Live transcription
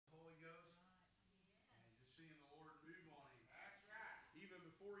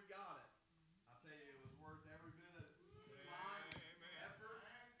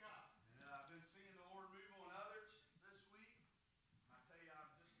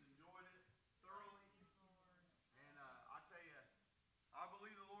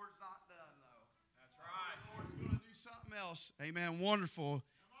else, amen, wonderful,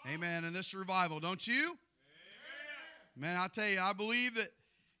 amen, in this revival, don't you? Man, I tell you, I believe that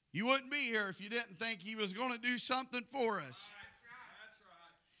you wouldn't be here if you didn't think he was going to do something for us.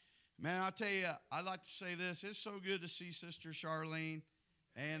 That's right. Man, I tell you, I'd like to say this. It's so good to see Sister Charlene,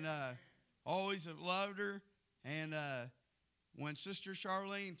 and always have loved her. And when Sister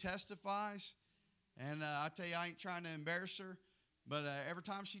Charlene testifies, and I tell you, I ain't trying to embarrass her, but every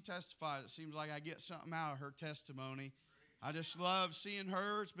time she testifies, it seems like I get something out of her testimony. I just love seeing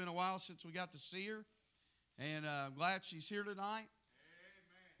her. It's been a while since we got to see her, and I'm glad she's here tonight.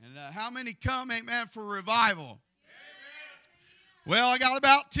 Amen. And how many come, amen, for revival? Amen. Well, I got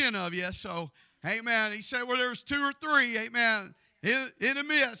about 10 of you, so, amen. He said, well, there's 2 or 3, amen, in the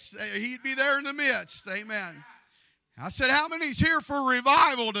midst. He'd be there in the midst, amen. I said, how many's here for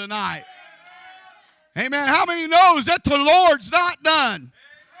revival tonight? Amen. How many knows that the Lord's not done?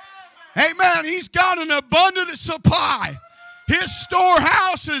 Amen. He's got an abundant supply. His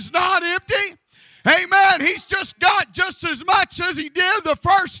storehouse is not empty. Amen. He's just got just as much as he did the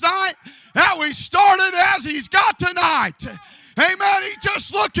first night that we started as he's got tonight. Amen. He's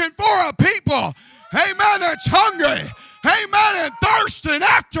just looking for a people, amen, that's hungry, amen, and thirsting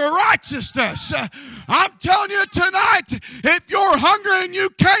after righteousness. I'm telling you tonight, if you're hungry and you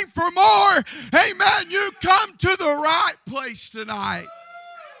came for more, amen, you come to the right place tonight.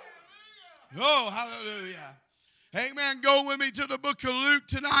 Oh, hallelujah. Amen. Go with me to the book of Luke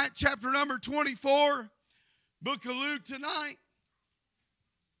tonight, chapter number 24. Book of Luke tonight,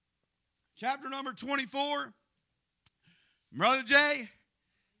 chapter number 24. Brother Jay,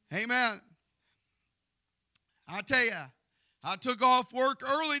 amen. I tell you, I took off work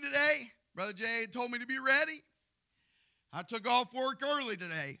early today. Brother Jay told me to be ready. I took off work early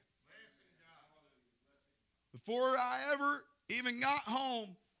today. Before I ever even got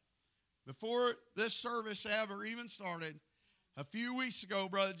home, before this service ever even started, a few weeks ago,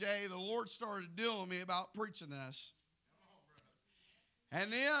 Brother Jay, the Lord started dealing with me about preaching this.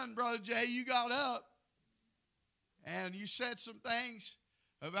 And then, Brother Jay, you got up and you said some things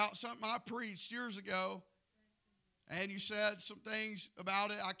about something I preached years ago. And you said some things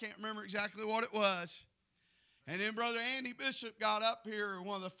about it. I can't remember exactly what it was. And then Brother Andy Bishop got up here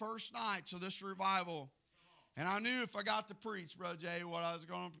one of the first nights of this revival. And I knew if I got to preach, Brother Jay, what I was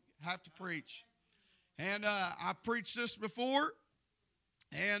going to have to preach. And I preached this before.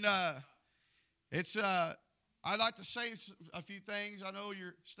 And I'd like to say a few things. I know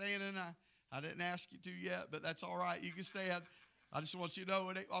you're standing. I didn't ask you to yet, but that's all right. You can stand. I just want you to know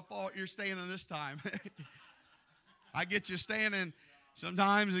it ain't my fault you're standing this time. I get you standing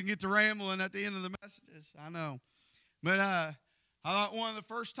sometimes and get to rambling at the end of the messages. I know. But I thought one of the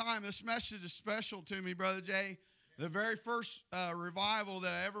first time this message is special to me, Brother Jay. The very first revival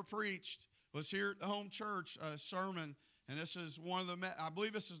that I ever preached was here at the home church sermon. And this is one of the, I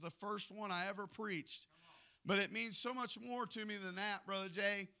believe this is the first one I ever preached. But it means so much more to me than that, Brother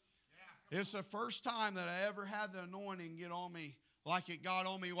Jay. It's the first time that I ever had the anointing get on me like it got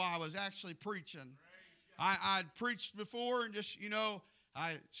on me while I was actually preaching. I'd preached before and just,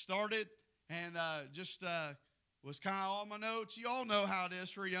 I started and was kind of on my notes. You all know how it is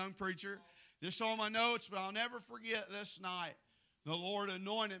for a young preacher. Just on my notes, but I'll never forget this night. The Lord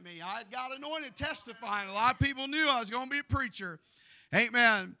anointed me. I got anointed testifying. A lot of people knew I was going to be a preacher.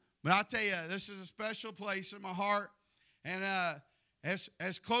 Amen. But I tell you, this is a special place in my heart. And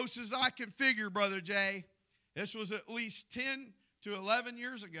as close as I can figure, Brother Jay, this was at least 10 to 11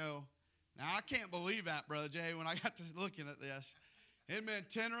 years ago. Now, I can't believe that, Brother Jay, when I got to looking at this. It had been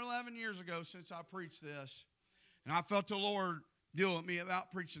 10 or 11 years ago since I preached this. And I felt the Lord deal with me about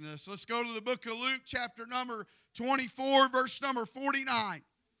preaching this. Let's go to the book of Luke, chapter number 24, verse number 49.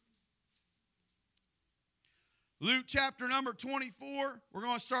 Luke chapter number 24. We're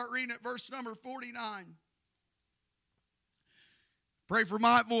going to start reading at verse number 49. Pray for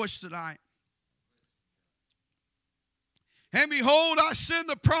my voice tonight. And behold, I send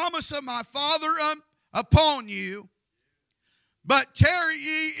the promise of my Father upon you, but tarry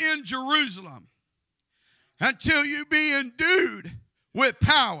ye in Jerusalem until you be endued with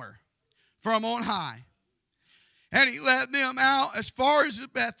power from on high. And he led them out as far as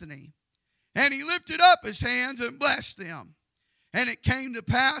Bethany. And he lifted up his hands and blessed them. And it came to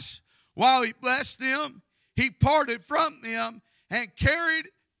pass, while he blessed them, he parted from them and carried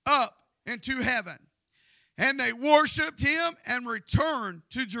up into heaven. And they worshiped him and returned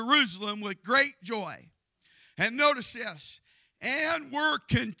to Jerusalem with great joy. And notice this. And were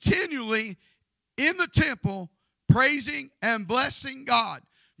continually in the temple praising and blessing God.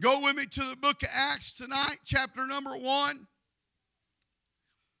 Go with me to the book of Acts tonight, chapter number 1.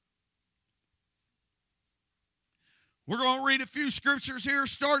 We're going to read a few scriptures here,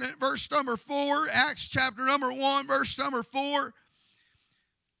 starting at verse number 4, Acts chapter number 1, verse number 4.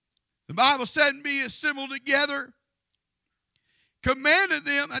 The Bible said, and be assembled together, commanded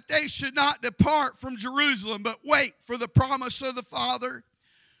them that they should not depart from Jerusalem, but wait for the promise of the Father,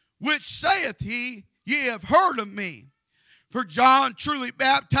 which saith he, ye have heard of me. For John truly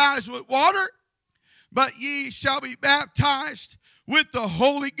baptized with water, but ye shall be baptized with the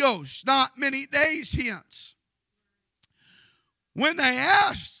Holy Ghost not many days hence. When they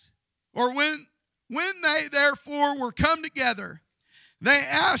asked, or when they therefore were come together, they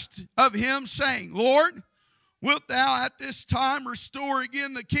asked of him, saying, Lord, wilt thou at this time restore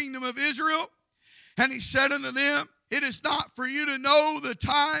again the kingdom of Israel? And he said unto them, it is not for you to know the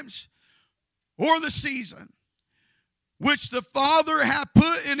times or the season, which the Father hath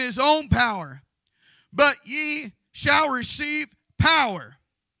put in his own power, but ye shall receive power.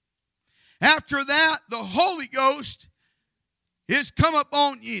 After that, the Holy Ghost is come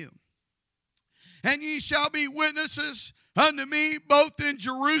upon you, and ye shall be witnesses unto me both in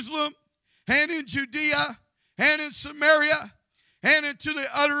Jerusalem and in Judea and in Samaria and into the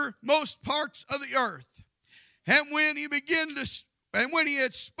uttermost parts of the earth. And when he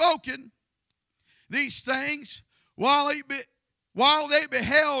had spoken these things, while they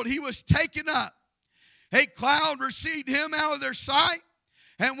beheld, he was taken up. A cloud received him out of their sight,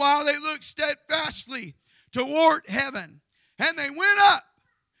 and while they looked steadfastly toward heaven, and they went up,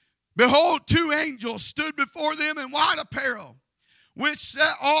 behold, two angels stood before them in white apparel, which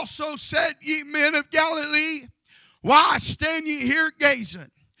also said, ye men of Galilee, why stand ye here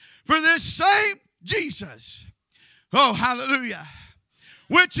gazing? For this same Jesus, oh hallelujah,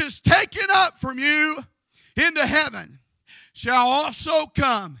 which is taken up from you into heaven, shall also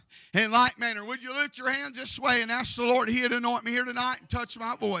come in like manner. Would you lift your hands this way and ask the Lord He would anoint me here tonight and touch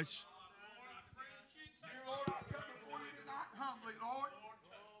my voice? Dear Lord, I come before you tonight humbly, Lord.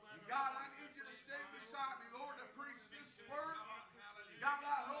 And God, I need you to stand beside me, Lord, to preach this word. God,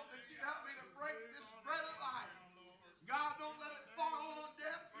 I hope that you help me to break this bread of life. God, don't let it fall on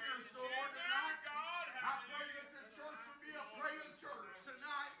deaf ears, Lord, tonight. I pray that the church would be a praying church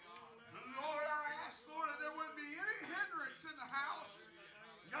tonight. Lord, I ask, Lord, that there wouldn't be any hindrance in the house.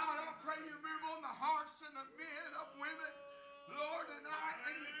 God, I pray you move on the hearts and the men of women, Lord, tonight,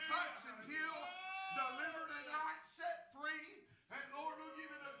 and you touch and heal, deliver tonight, set free, and Lord, we'll give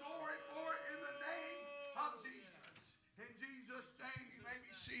you the glory for it in the name of Jesus. In Jesus' name, you may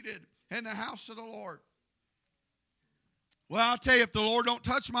be seated in the house of the Lord. Well, I'll tell you, if the Lord don't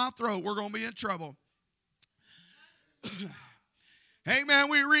touch my throat, we're going to be in trouble. Amen.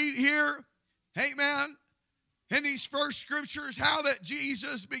 We read here, amen, in these first scriptures, how that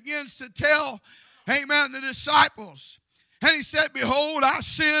Jesus begins to tell, amen, the disciples. And he said, behold, I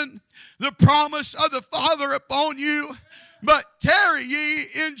send the promise of the Father upon you, but tarry ye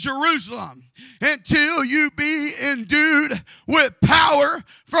in Jerusalem until you be endued with power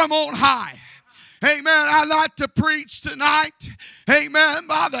from on high. Amen. I'd like to preach tonight, amen,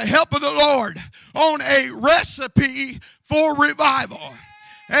 by the help of the Lord, on a recipe for revival.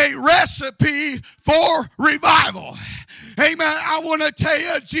 A recipe for revival. Amen. I want to tell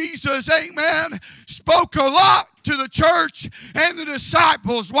you, Jesus, amen, spoke a lot to the church and the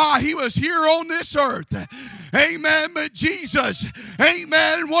disciples while he was here on this earth. Amen. But Jesus,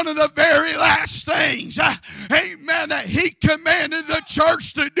 amen, one of the very last things, amen, that he commanded the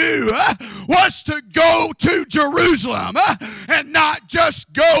church to do was to go to Jerusalem, and not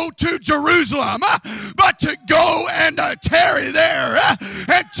just go to Jerusalem, but to go and tarry there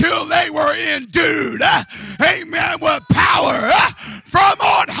until they were endued, amen, with power from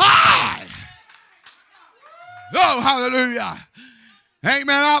on high. Oh, hallelujah.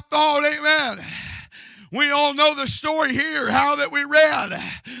 Amen. I thought, amen, we all know the story here, how that we read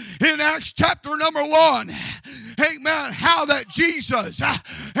in Acts chapter number 1. Amen. How that Jesus,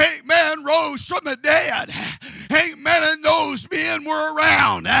 amen, rose from the dead. Amen. And those men were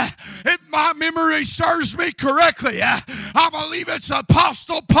around. If my memory serves me correctly, I believe it's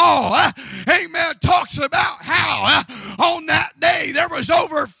Apostle Paul, amen, talks about how on that day there was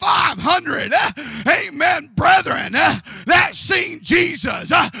over 500, amen, brethren that seen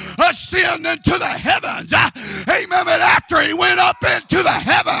Jesus ascend into the heavens. Amen. But after he went up into the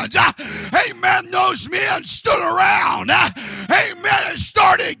heavens, amen, those men stood around, amen, and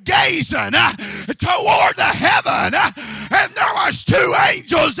started gazing toward the heaven. And there was two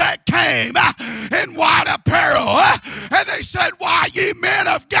angels that came in white apparel, and they said, why, ye men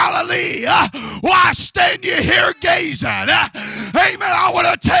of Galilee, why stand ye here gazing? Amen. I want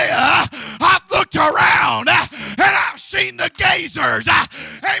to tell you, I've looked around and I've seen seen the gazers.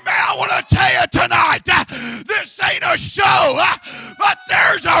 Amen. I want to tell you tonight, this ain't a show, but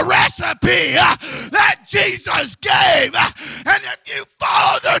there's a recipe that Jesus gave. And if you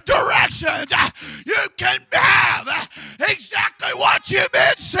follow the directions, you can have exactly what you've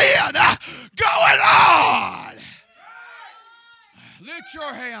been seeing going on. Lift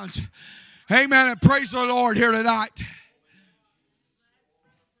your hands. Amen. And praise the Lord here tonight.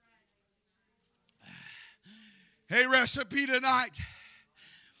 A recipe tonight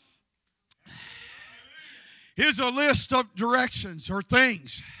is a list of directions or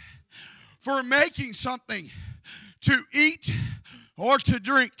things for making something to eat or to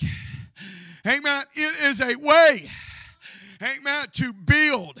drink. Amen. It is a way, amen, to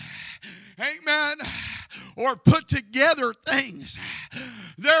build, amen, or put together things.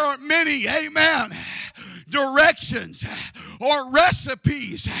 There are many, amen, directions or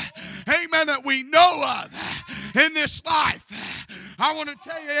recipes, amen, that we know of in this life. I want to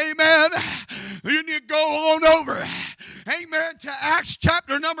tell you, amen, you need to go on over, amen, to Acts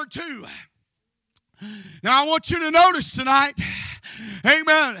chapter number 2. Now I want you to notice tonight,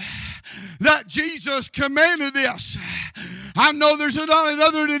 amen, that Jesus commanded this. I know there's in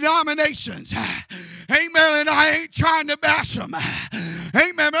other denominations, amen, and I ain't trying to bash them,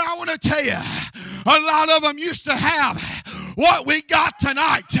 amen, but I want to tell you, a lot of them used to have what we got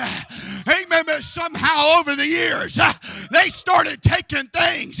tonight. Amen. But somehow over the years, they started taking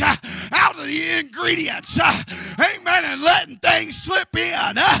things out of the ingredients. Amen. And letting things slip in.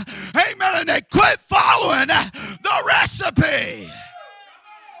 Amen. And they quit following the recipe.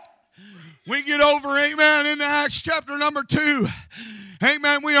 We get over, amen, in Acts chapter number 2.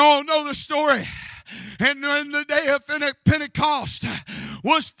 Amen. We all know the story. And when the day of Pentecost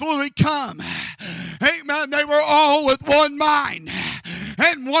was fully come, amen, they were all with one mind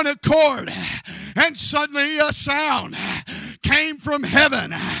and one accord. And suddenly a sound came from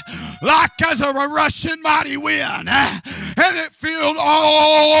heaven like as of a rushing mighty wind, and it filled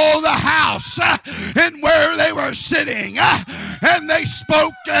all the house and where they were sitting, and they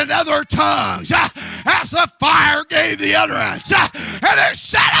spoke in other tongues as the fire gave the utterance, and it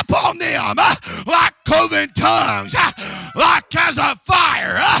sat upon them like cloven tongues, like as a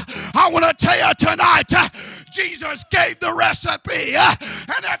fire. I want to tell you tonight, Jesus gave the recipe,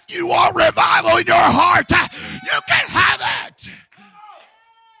 and if you want revival in your heart, you can have it.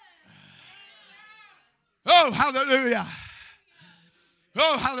 Oh, hallelujah.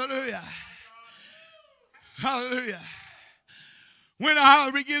 Oh, hallelujah. Hallelujah. When I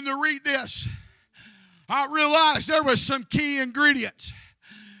began to read this, I realized there was some key ingredients,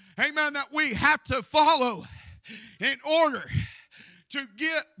 amen, that we have to follow in order to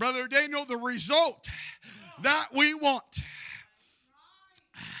get, Brother Daniel, the result that we want.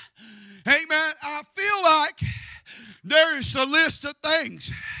 Amen. I feel like there is a list of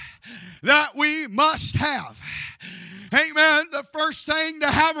things that we must have. Amen. The first thing to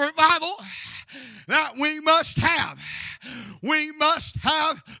have revival that we must have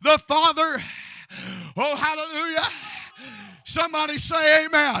the Father. Oh, hallelujah. Somebody say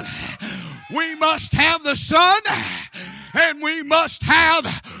amen. We must have the Son, and we must have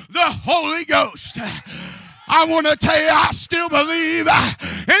the Holy Ghost. I want to tell you, I still believe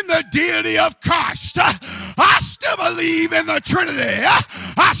in the deity of Christ. I still believe in the Trinity.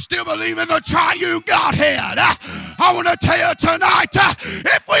 I still believe in the triune Godhead. I want to tell you tonight,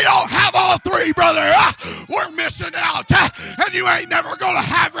 if we don't have all three, brother, we're missing out. And you ain't never going to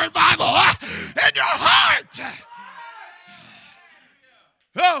have revival in your heart.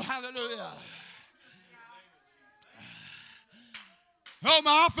 Oh, hallelujah. Oh,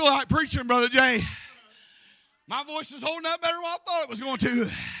 my, I feel like preaching, Brother Jay. My voice is holding up better than I thought it was going to.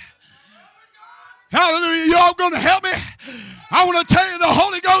 Hallelujah. Y'all going to help me? I want to tell you the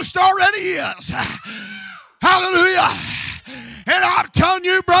Holy Ghost already is. Hallelujah. And I'm telling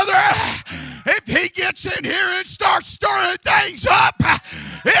you, brother, if he gets in here and starts stirring things up,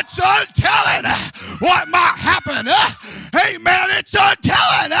 it's untelling what might happen. Amen. It's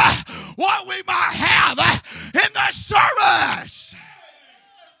untelling what we might have in the service.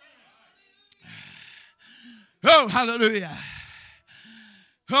 Oh, hallelujah.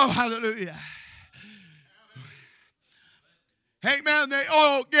 Oh, hallelujah. Amen. They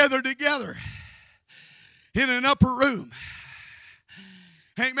all gathered together in an upper room.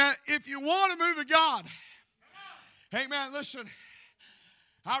 Amen. If you want to move to God, amen, listen,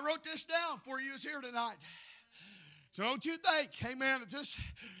 I wrote this down for you is here tonight. So don't you think, amen, it's this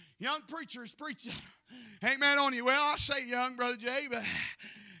young preacher is preaching, amen, on you. Well, I say young, Brother Jay, but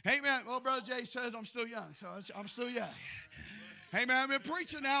amen. Well, Brother Jay says I'm still young, so I'm still young. Amen. I've been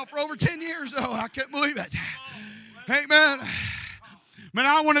preaching now for over 10 years, though. I couldn't believe it. Amen. Man,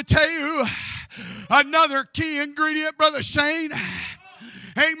 I want to tell you another key ingredient, Brother Shane.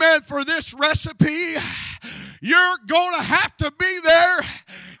 Amen. For this recipe, you're going to have to be there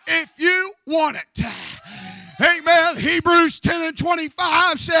if you want it. Amen. Hebrews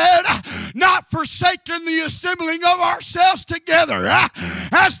 10:25 said, not forsaking the assembling of ourselves together,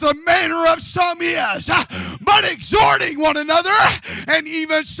 as the manner of some is, but exhorting one another, and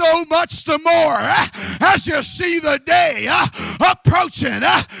even so much the more, as you see the day approaching.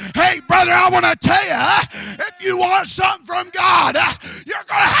 Hey, brother, I want to tell you, if you want something from God, you're going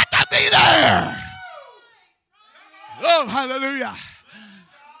to have to be there. Oh, hallelujah.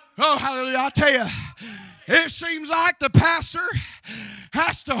 Oh, hallelujah. I tell you, it seems like the pastor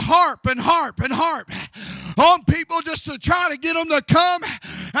has to harp and harp and harp on people just to try to get them to come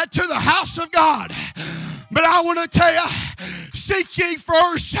to the house of God. But I want to tell you, seek ye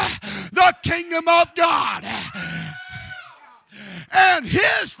first the kingdom of God and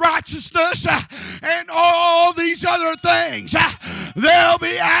His righteousness, and all these other things, they'll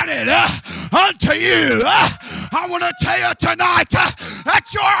be added unto you. I want to tell you tonight that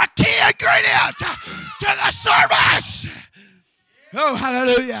you're a key ingredient to the service. Oh,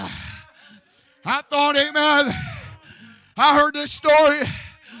 hallelujah. I thought, amen, I heard this story.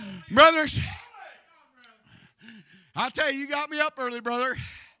 Brothers, I tell you, you got me up early, brother.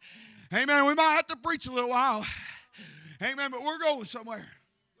 Amen. We might have to preach a little while. Amen, but we're going somewhere.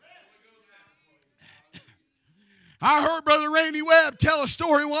 I heard Brother Randy Webb tell a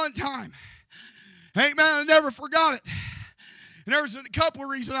story one time. Amen, I never forgot it. And there was a couple of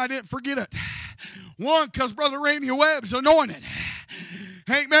reasons I didn't forget it. One, because Brother Randy Webb's anointed.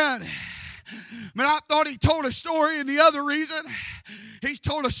 Amen. But I thought he told a story, and the other reason, he's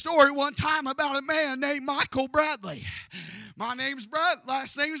told a story one time about a man named Michael Bradley. My name's Brad,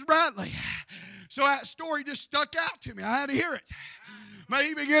 last name's Bradley. So that story just stuck out to me. I had to hear it. But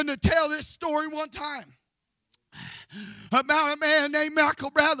he began to tell this story one time about a man named Michael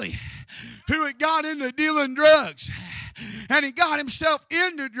Bradley who had got into dealing drugs. And he got himself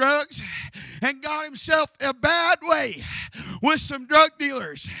into drugs and got himself a bad way with some drug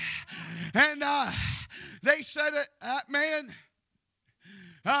dealers. And they said that man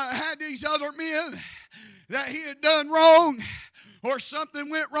had these other men that he had done wrong, or something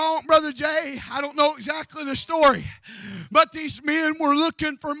went wrong, Brother Jay. I don't know exactly the story. But these men were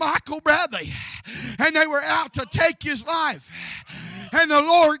looking for Michael Bradley, and they were out to take his life. And the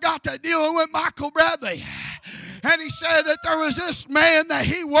Lord got to dealing with Michael Bradley. And he said that there was this man that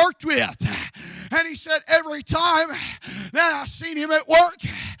he worked with. And he said every time that I seen him at work,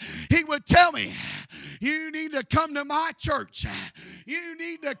 he would tell me, you need to come to my church. You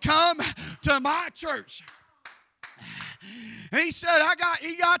need to come to my church. And he said,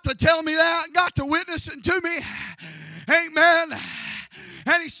 he got to tell me that, got to witnessing to me. Amen.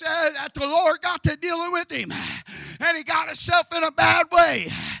 And he said that the Lord got to dealing with him. And he got himself in a bad way.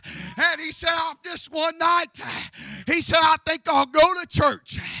 And he said, just one night, he said, I think I'll go to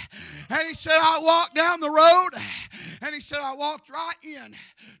church. And he said, I walked down the road. And he said, I walked right in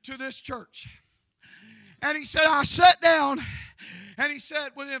to this church. And he said, I sat down. And he said,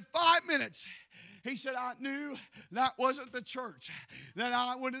 within 5 minutes, he said, I knew that wasn't the church that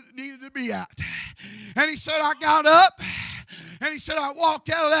I needed to be at. And he said, I got up, and he said, I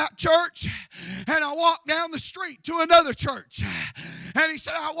walked out of that church, and I walked down the street to another church. And he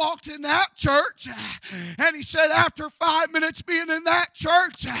said, I walked in that church, and he said, after 5 minutes being in that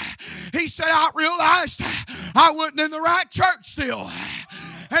church, he said, I realized I wasn't in the right church still.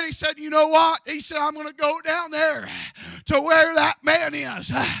 And he said, you know what? He said, I'm going to go down there to where that man is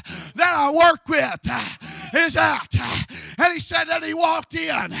that I work with is at. And he said that he walked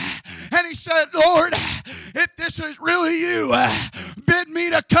in. And he said, Lord, if this is really you, bid me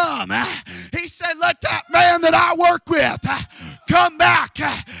to come. He said, let that man that I work with come back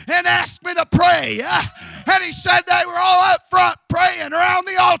and ask me to pray. And he said they were all up front praying around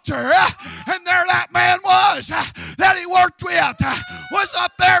the altar. And there that man was that he worked with was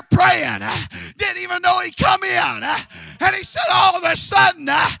up there praying. Didn't even know he come in. And he said all of a sudden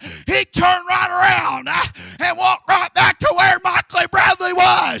he turned right around and walked right back to where Michael Bradley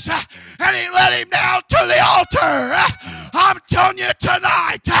was. And he led him down to the altar. I'm telling you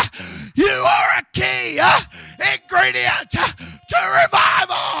tonight, you are a key ingredient to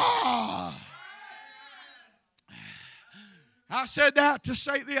revival. I said that to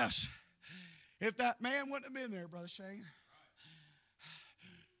say this. If that man wouldn't have been there, Brother Shane,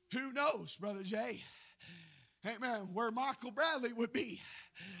 who knows, Brother Jay, amen, where Michael Bradley would be.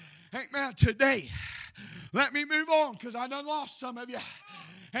 Amen, today. Let me move on because I done lost some of you.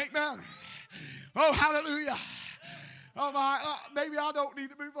 Amen. Oh, hallelujah. Maybe I don't need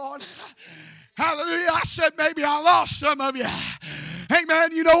to move on. Hallelujah. I said maybe I lost some of you.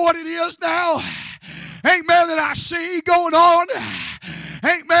 Amen. You know what it is now? Amen. That I see going on.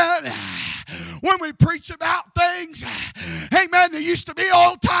 Amen. When we preach about things, amen, that used to be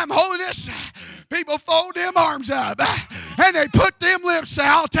old-time holiness, people fold them arms up and they put them lips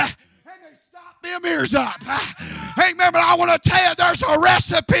out and they stop them ears up. Amen. But I want to tell you, there's a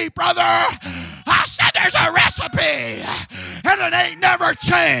recipe, brother. I said there's a recipe, and it ain't never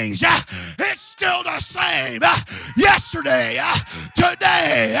changed. It's still the same yesterday,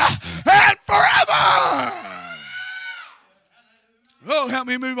 today, and forever. Oh, help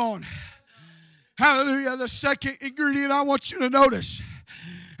me move on. Hallelujah. The second ingredient I want you to notice.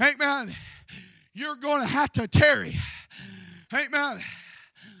 Amen. You're going to have to tarry. Amen.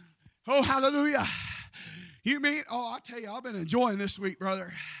 Oh, hallelujah. You mean, I tell you, I've been enjoying this week,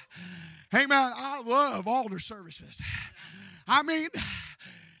 brother. Amen. I love altar services. I mean,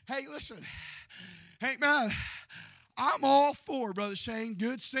 hey, listen. Amen. I'm all for, Brother Shane,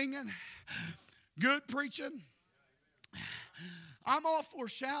 good singing, good preaching. I'm all for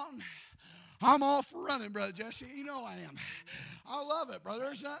shouting. I'm all for running, Brother Jesse. You know I am. I love it, brother.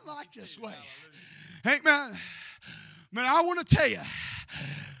 There's nothing like this way. Amen. But I want to tell you,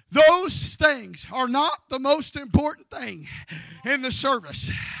 those things are not the most important thing in the service.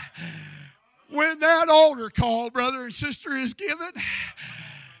 When that altar call, brother and sister, is given,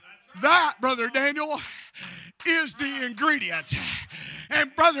 that, Brother Daniel, is the ingredient.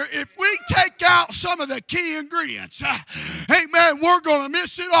 And brother, if we take out some of the key ingredients, amen, we're going to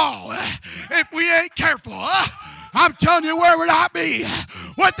miss it all if we ain't careful. I'm telling you, where would I be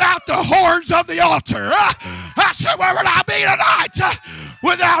without the horns of the altar? I said, where would I be tonight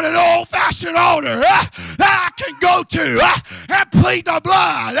without an old-fashioned altar that I can go to and plead the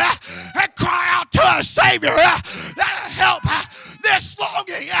blood and cry out to a Savior that'll help this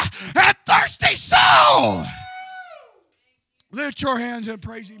longing and thirsty soul? Lift your hands and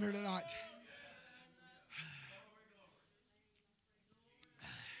praise Him here tonight.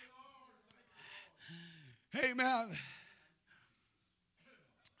 Amen.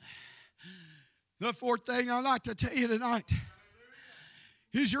 The fourth thing I'd like to tell you tonight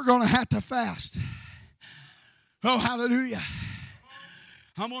is you're going to have to fast. Oh, hallelujah.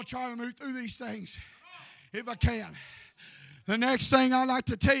 I'm going to try to move through these things if I can. The next thing I'd like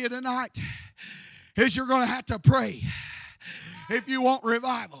to tell you tonight is you're going to have to pray if you want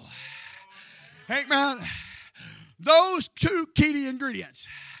revival. Amen. Those two key ingredients,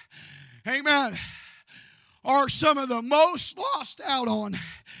 amen, are some of the most lost out on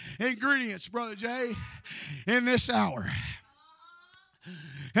ingredients, Brother Jay, in this hour.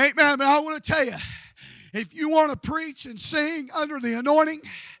 Amen. But I want to tell you, if you want to preach and sing under the anointing,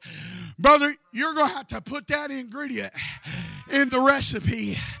 brother, you're going to have to put that ingredient in the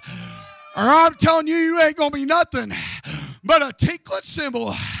recipe. Or I'm telling you, you ain't going to be nothing but a tinkling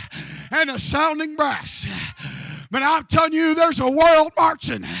cymbal and a sounding brass. But I'm telling you, there's a world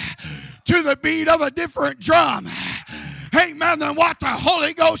marching to the beat of a different drum. Amen. Than what the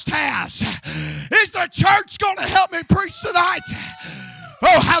Holy Ghost has. Is the church going to help me preach tonight?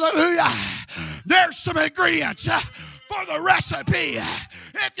 Oh, hallelujah. There's some ingredients for the recipe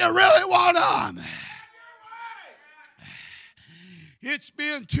if you really want them. It's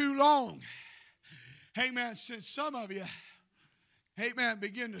been too long, amen, since some of you, amen,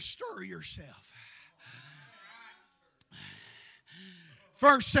 begin to stir yourself.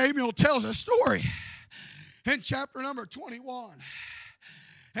 1 Samuel tells a story in chapter number 21.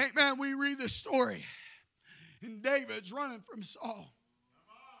 Amen, we read this story, and David's running from Saul.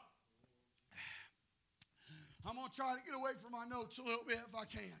 I'm going to try to get away from my notes a little bit if I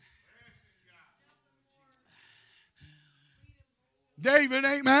can. David,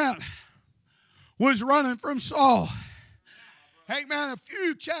 amen, was running from Saul. Amen, a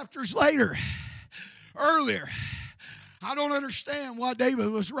few chapters earlier, I don't understand why David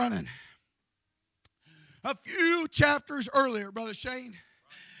was running. A few chapters earlier, Brother Shane,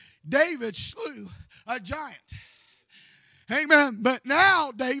 David slew a giant. Amen, but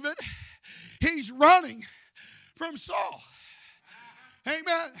now David, he's running from Saul.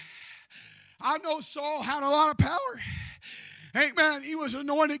 Amen. I know Saul had a lot of power. Amen. He was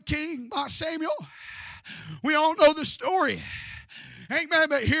anointed king by Samuel. We all know the story. Amen.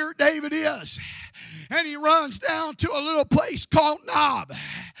 But here David is. And he runs down to a little place called Nob.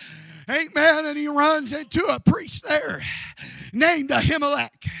 Amen. And he runs into a priest there named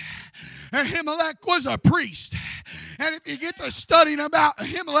Ahimelech. Ahimelech was a priest. And if you get to studying about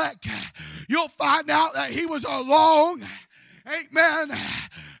Ahimelech, you'll find out that he was a long, amen,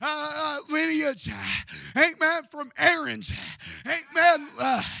 lineage lineage, amen, from Aaron's, amen,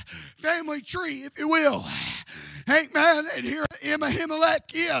 family tree, if you will. Amen. And here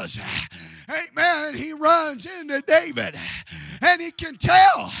Ahimelech is. Amen. And he runs into David. And he can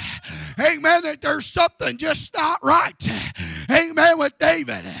tell, amen, that there's something just not right. Amen, with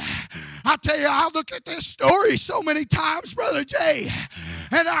David. I tell you, I look at this story so many times, Brother Jay,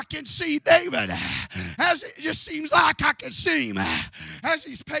 and I can see David, as it just seems like I can see him as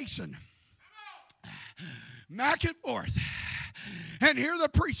he's pacing back and forth. And here the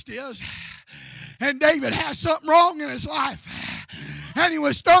priest is, and David has something wrong in his life, and he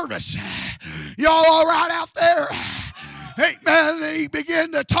was nervous. Y'all all right out there? Amen. And he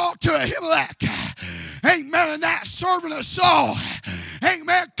began to talk to Ahimelech. Amen. And that servant of Saul,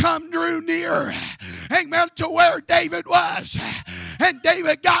 amen, drew near, amen, to where David was. And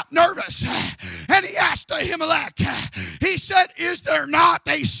David got nervous. And he asked Ahimelech, he said, is there not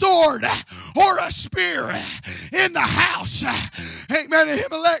a sword or a spear in the house? Amen.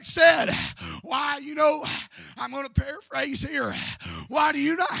 Ahimelech said, why, I'm going to paraphrase here. Why do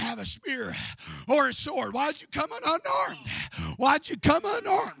you not have a spear or a sword? Why'd you come unarmed? Why'd you come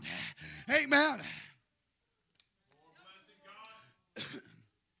unarmed? Amen.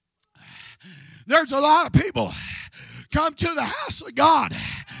 There's a lot of people come to the house of God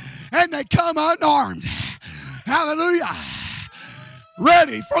and they come unarmed. Hallelujah.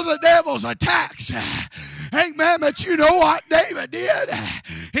 Ready for the devil's attacks. Amen. But you know what David did?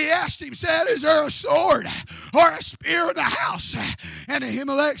 He asked him, said, is there a sword or a spear in the house? And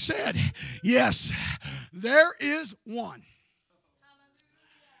Ahimelech said, yes, there is one.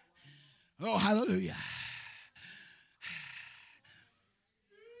 Oh, hallelujah.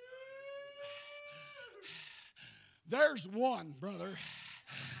 There's one, brother.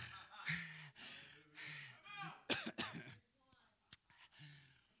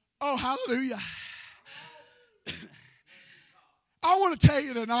 Oh, hallelujah. I want to tell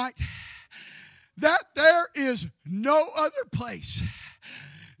you tonight that there is no other place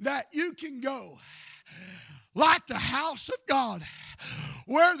that you can go like the house of God,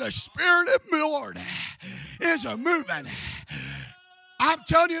 where the Spirit of the Lord is a moving. I'm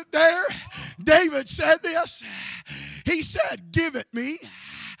telling you, there, David said this. He said, give it me,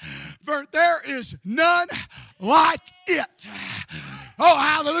 for there is none like it. Oh,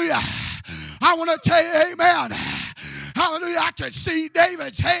 hallelujah. I want to tell you, amen. Hallelujah. I could see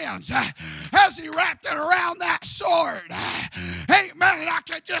David's hands as he wrapped it around that sword. Amen. And I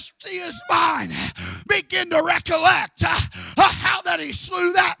could just see his mind begin to recollect how that he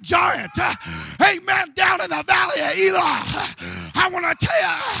slew that giant. Amen. Down in the valley of Elah. I want to tell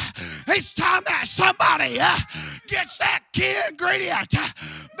you, it's time that somebody gets that key ingredient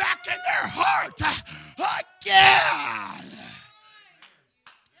back in their heart again.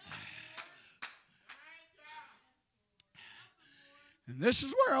 And this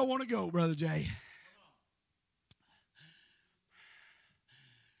is where I want to go, Brother Jay.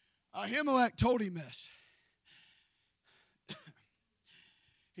 Ahimelech told him this.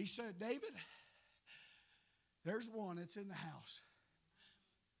 He said, David, there's one that's in the house.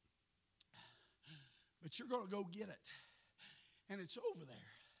 But you're going to go get it. And it's over there.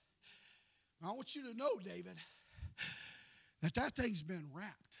 And I want you to know, David, that thing's been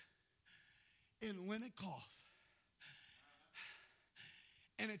wrapped in linen cloth.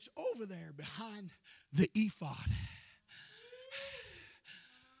 And it's over there behind the ephod.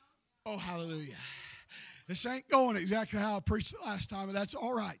 Oh, hallelujah. This ain't going exactly how I preached it last time, but that's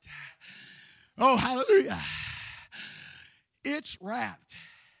all right. Oh, hallelujah. It's wrapped,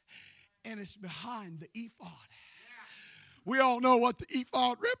 and it's behind the ephod. We all know what the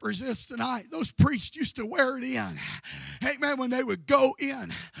ephod represents tonight. Those priests used to wear it in. Amen. When they would go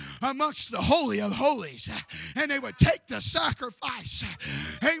in amongst the Holy of Holies and they would take the sacrifice,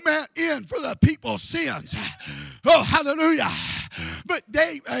 amen, in for the people's sins. Oh, hallelujah. But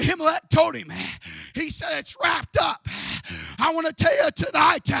Ahimelech told him, he said, it's wrapped up. I want to tell you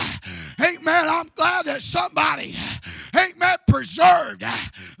tonight, amen, I'm glad that somebody, amen, preserved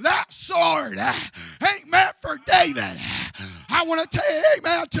that sword, amen, for David. I want to tell you,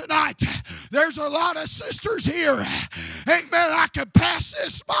 amen, tonight, there's a lot of sisters here, amen, I can pass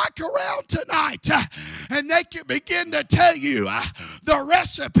this mic around tonight, and they can begin to tell you the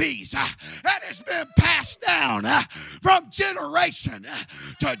recipes that has been passed down from generation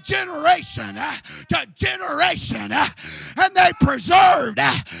to generation to generation, and they preserved,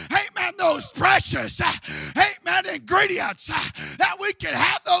 amen, those precious, amen, ingredients that we can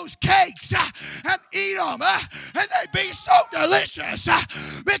have those cakes and eat them, and they be so delicious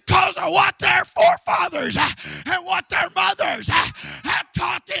because of what their forefathers and what their mothers have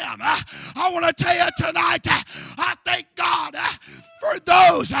taught them. Him. I want to tell you tonight, I thank God for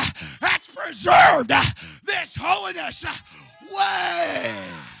those that's preserved this holiness way.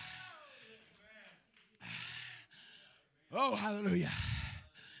 Oh, hallelujah.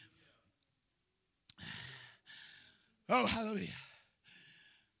 Oh, hallelujah.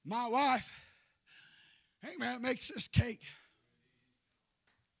 My wife, amen, makes this cake.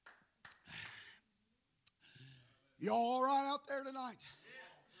 You all right out there tonight?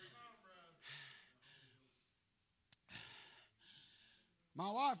 My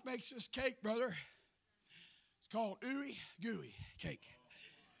wife makes this cake, brother. It's called Ooey Gooey cake.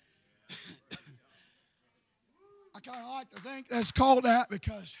 I kind of like to think that's called that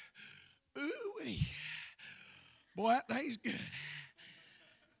because, ooey, boy, that thing's good.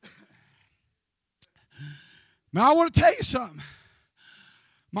 Now, I want to tell you something.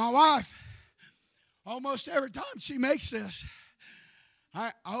 My wife, almost every time she makes this,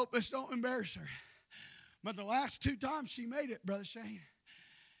 I hope this don't embarrass her, but the last 2 times she made it, Brother Shane,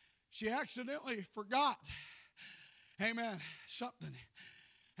 she accidentally forgot, amen, something,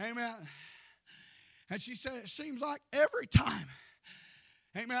 amen. And she said, it seems like every time,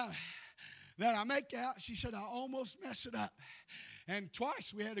 amen, that I make that, she said, I almost mess it up. And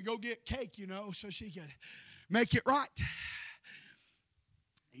twice we had to go get cake, so she could make it right.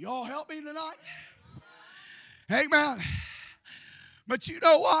 Y'all help me tonight? Amen. But you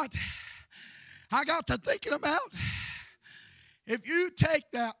know what? I got to thinking about, if you take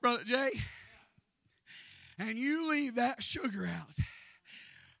that, Brother Jay, and you leave that sugar out,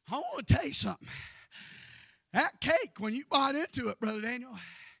 I want to tell you something. That cake, when you bite into it, Brother Daniel,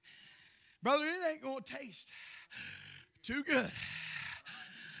 brother, it ain't going to taste too good.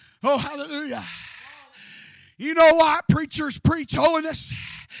 Oh, hallelujah. You know why preachers preach holiness?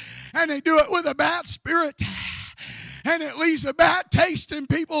 And they do it with a bad spirit. And it leaves a bad taste in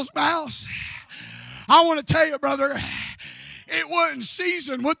people's mouths. I want to tell you, brother, it wasn't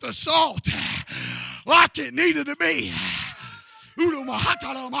seasoned with the salt like it needed to be.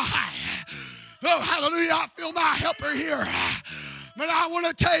 Oh, hallelujah, I feel my helper here. But I want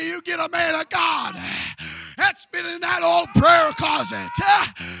to tell you, get a man of God that's been in that old prayer closet.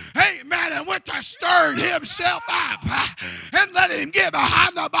 Amen. And went to stirring himself up and let him get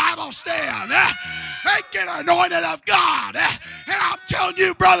behind the Bible stand and get anointed of God. And I'm telling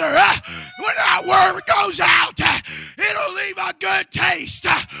you, brother, when that word goes out, it'll leave a good taste.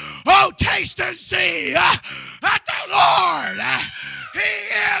 Oh, taste and see that the Lord, He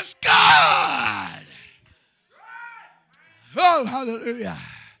is good. Oh, hallelujah.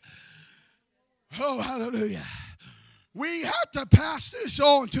 Oh, hallelujah. We have to pass this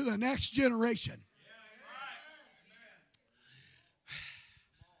on to the next generation.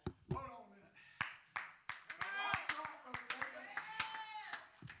 Hold on a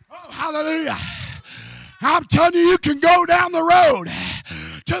minute. Oh, hallelujah. I'm telling you, you can go down the road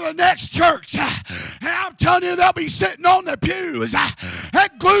to the next church, and I'm telling you, they'll be sitting on the pews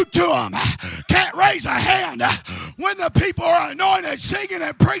and glued to them. Can't raise a hand when the people are anointed, singing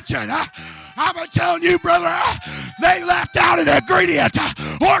and preaching. I'm telling you, brother, they left out an ingredient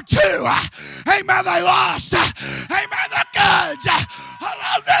or two. Amen, they lost. Amen, the goods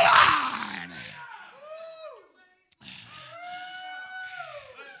along the line.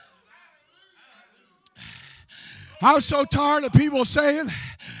 I'm so tired of people saying,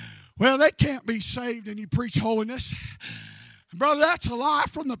 well, they can't be saved and you preach holiness. Brother, that's a lie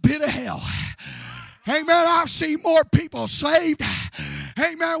from the pit of hell. Amen, I've seen more people saved,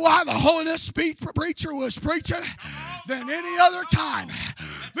 amen, while the holiness preacher was preaching than any other time.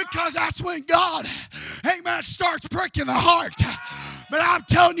 Because that's when God, amen, starts pricking the heart. But I'm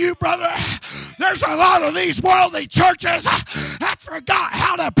telling you, brother, there's a lot of these worldly churches that forgot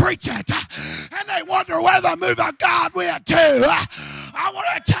how to preach it. And they wonder where the move of God went to. I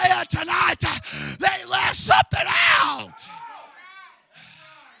want to tell you tonight, they left something out.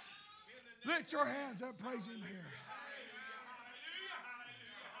 Lift your hands and praise Him here.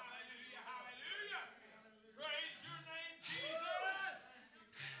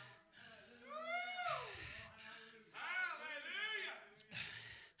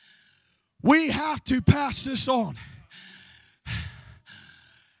 We have to pass this on.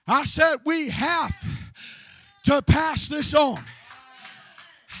 I said we have to pass this on.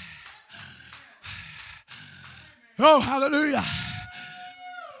 Oh, hallelujah.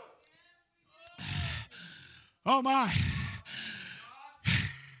 Oh, my.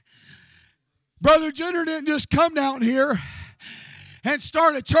 Brother Jenner didn't just come down here and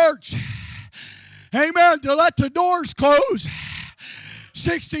start a church, amen, to let the doors close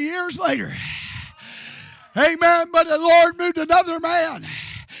 60 years later. Amen. But the Lord moved another man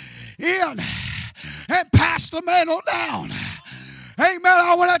in and pass the mantle down. Amen.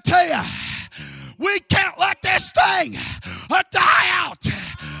 I want to tell you, we can't let this thing die out.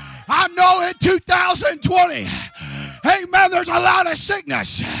 I know in 2020, amen, there's a lot of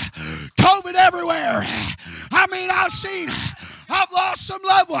sickness, COVID everywhere. I mean, I've lost some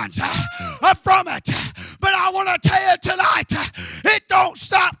loved ones from it. But I want to tell you tonight, it don't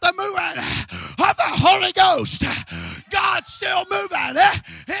stop the moving of the Holy Ghost. God's still moving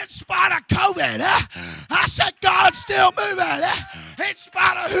in spite of COVID. I said God's still moving in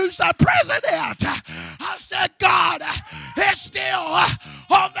spite of who's the president. I said God is still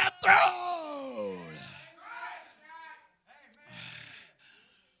on the throne.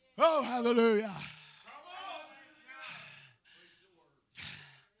 Oh, hallelujah.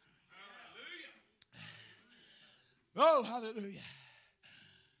 Oh, hallelujah.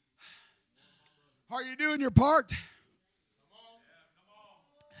 Are you doing your part?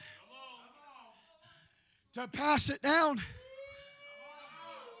 To pass it down?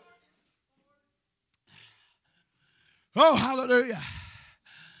 Oh, hallelujah.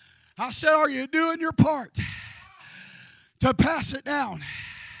 I said, are you doing your part to pass it down?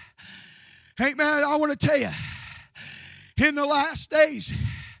 Hey, man, I want to tell you, in the last days,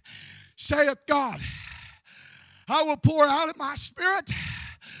 saith God, I will pour out of my spirit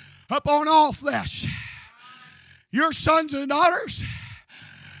upon all flesh. Your sons and daughters,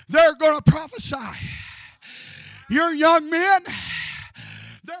 they're going to prophesy. Your young men,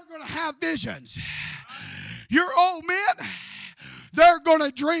 they're going to have visions. Your old men, they're going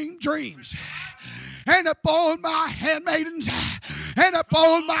to dream dreams. And upon my handmaidens and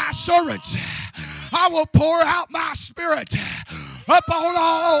upon my servants, I will pour out my spirit upon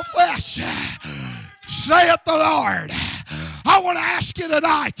all flesh, saith the Lord. I want to ask you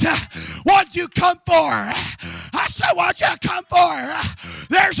tonight, what'd you come for? I said, what'd you come for?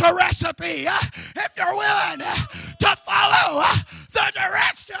 There's a recipe if you're willing to follow the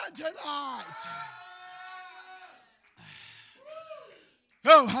direction tonight.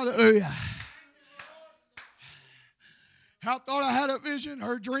 Oh, hallelujah. I thought I had a vision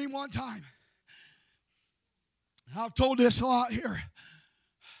or a dream one time. I've told this a lot here.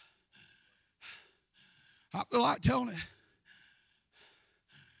 I feel like telling it.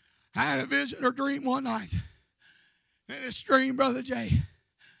 I had a vision or dream one night. In this dream, Brother Jay,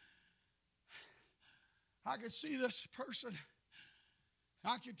 I could see this person.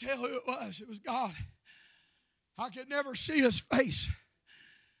 I could tell who it was. It was God. I could never see his face.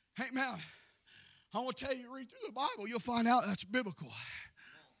 Amen. I want to tell you, read through the Bible, you'll find out that's biblical.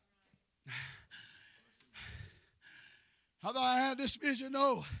 I thought I had this vision,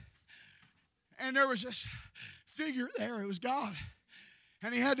 no. And there was this figure there. It was God.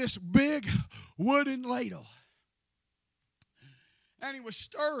 And he had this big wooden ladle. And he was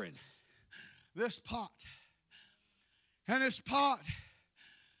stirring this pot. And this pot,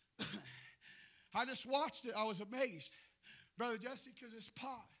 I just watched it. I was amazed, Brother Jesse, because this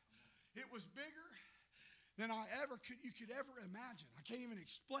pot, it was bigger than you could ever imagine. I can't even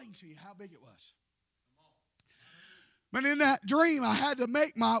explain to you how big it was. But in that dream, I had to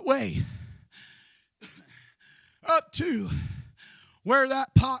make my way up to where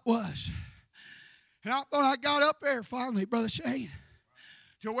that pot was. And I thought I got up there finally, Brother Shane,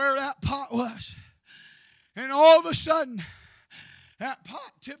 to where that pot was. And all of a sudden, that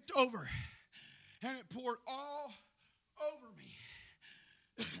pot tipped over and it poured all over me.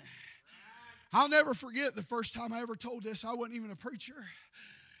 I'll never forget the first time I ever told this. I wasn't even a preacher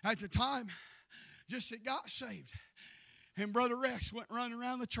at the time. Just that got saved. And Brother Rex went running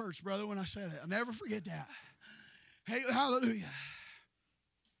around the church, brother, when I said it. I'll never forget that. Hey, hallelujah.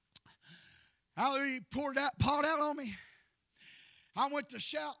 Hallelujah. He poured that pot out on me. I went to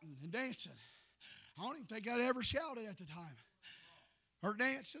shouting and dancing. I don't even think I'd ever shouted at the time or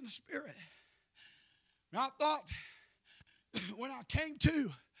danced in the Spirit. And I thought when I came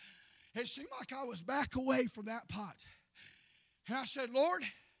to, it seemed like I was back away from that pot. And I said, Lord,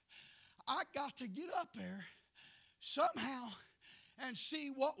 I got to get up there somehow and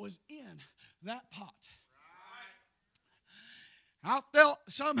see what was in that pot. I thought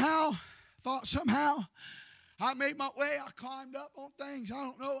somehow, I made my way. I climbed up on things. I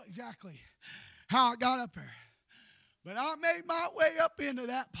don't know exactly how I got up there. But I made my way up into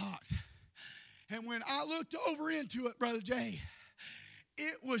that pot. And when I looked over into it, Brother Jay,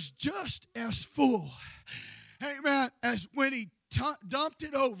 it was just as full, amen, as when he dumped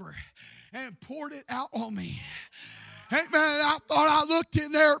it over and poured it out on me. Amen. I thought I looked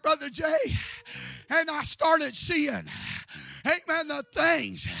in there, Brother Jay, and I started seeing, amen, the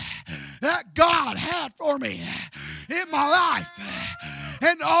things that God had for me in my life.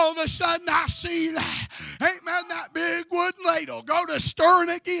 And all of a sudden I seen, amen, that big wooden ladle go to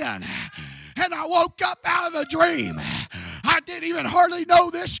stirring again. And I woke up out of a dream. I didn't even hardly know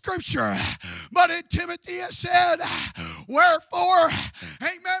this scripture. But in Timothy it said, wherefore,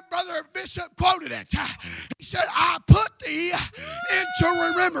 amen, Brother Bishop quoted it. He said, I put thee into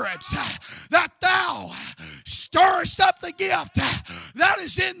remembrance that thou stirrest up the gift that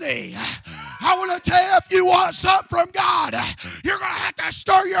is in thee. I want to tell you, if you want something from God, you're going to have to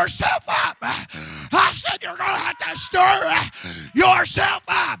stir yourself up. I said you're going to have to stir yourself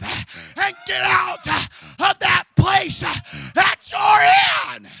up and get out of that place that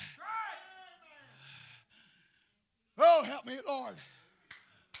you're in. Oh, help me, Lord.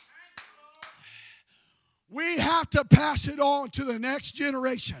 We have to pass it on to the next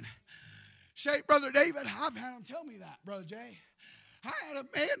generation. Say, Brother David, I've had him tell me that, Brother Jay. I had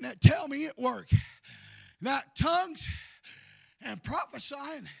a man that tell me at work that tongues and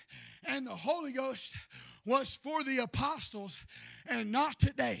prophesying and the Holy Ghost was for the apostles and not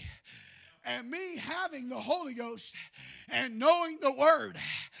today. And me having the Holy Ghost and knowing the word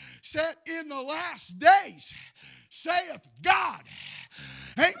said in the last days, saith God.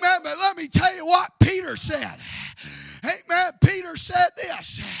 Amen. But let me tell you what Peter said. Amen. Peter said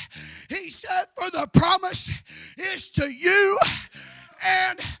this. He said, for the promise is to you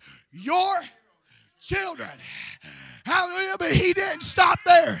and your children. Hallelujah. But he didn't stop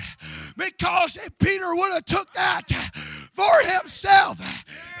there. Because if Peter would have took that for himself,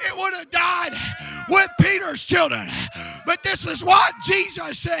 it would have died with Peter's children. But this is what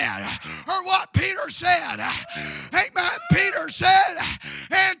Jesus said, or what Peter said. Amen. Peter said,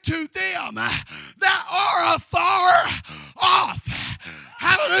 and to them that are afar off.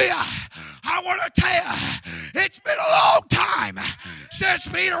 Hallelujah. I want to tell you, it's been a long time since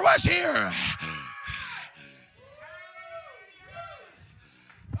Peter was here.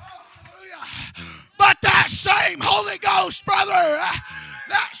 But that same Holy Ghost, brother,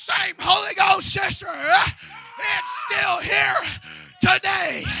 that same Holy Ghost, sister, it's still here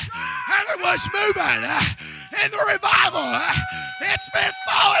today. And it was moving in the revival. It's been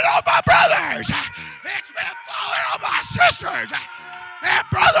falling on my brothers. It's been falling on my sisters. And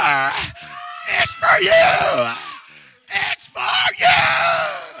brother, it's for you. It's for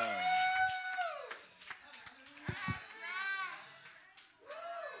you.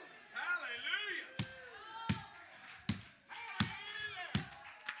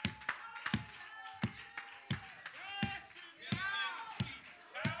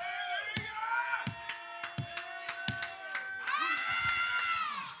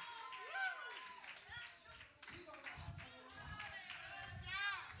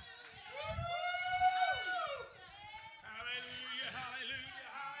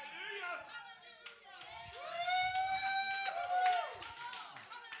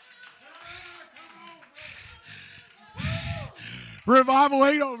 Revival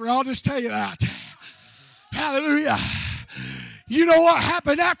ain't over. I'll just tell you that. Hallelujah. You know what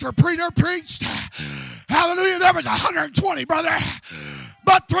happened after Peter preached? Hallelujah. There was 120, brother.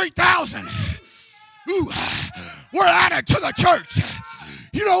 But 3,000 were added to the church.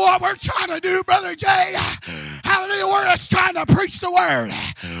 You know what we're trying to do, Brother Jay? Hallelujah. We're just trying to preach the word.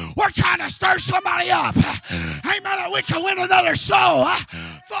 We're trying to stir somebody up. Amen. That we can win another soul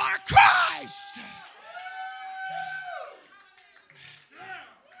for Christ.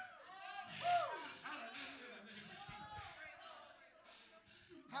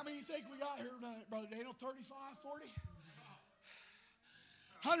 How many think we got here tonight, Brother Daniel? 35, 40?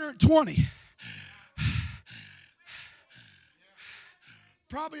 120.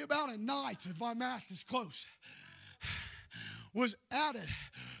 Probably about a ninth, if my math is close, was added.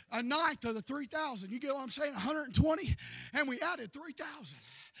 A ninth of the 3,000. You get what I'm saying? 120. And we added 3,000.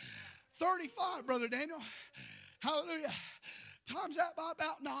 35, Brother Daniel. Hallelujah. Times that by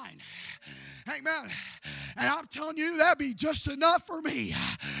about 9. Amen. And I'm telling you, that'd be just enough for me.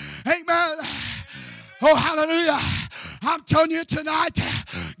 Amen. Oh, hallelujah. I'm telling you tonight,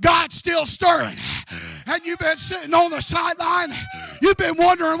 God's still stirring. And you've been sitting on the sideline. You've been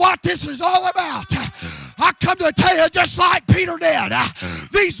wondering what this is all about. I come to tell you, just like Peter did,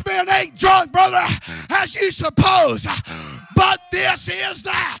 these men ain't drunk, brother, as you suppose. But this is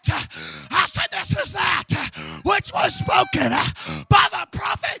that. I said this is that which was spoken by the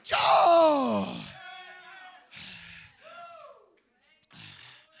prophet Joel.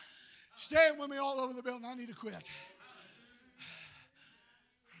 Stand with me all over the building. I need to quit.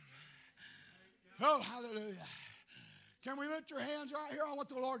 Oh, hallelujah. Can we lift your hands right here? I want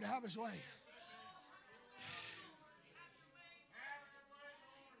the Lord to have his way.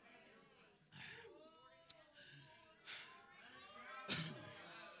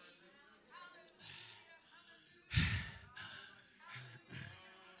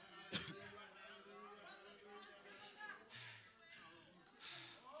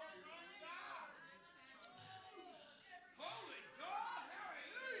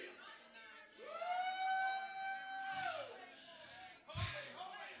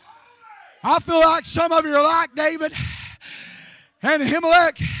 I feel like some of you are like David and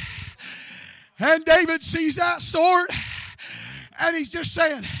Ahimelech. And David sees that sword and he's just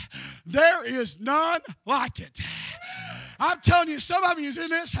saying, there is none like it. I'm telling you, some of you is in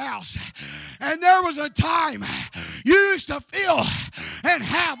this house, and there was a time you used to feel and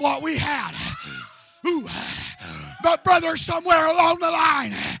have what we had. Ooh. But brother, somewhere along the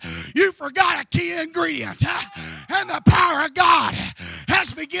line, you forgot a key ingredient, and the power of God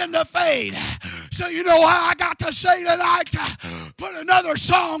has begun to fade. So you know what I got to say tonight? Put another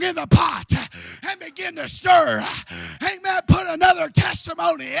song in the pot and begin to stir. Amen. Put another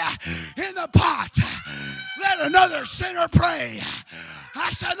testimony in the pot. Let another sinner pray. I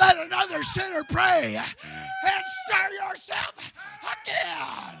said, let another sinner pray and stir yourself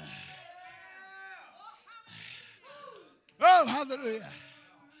again. Oh, hallelujah.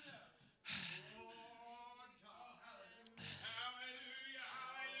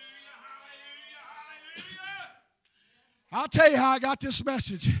 I'll tell you how I got this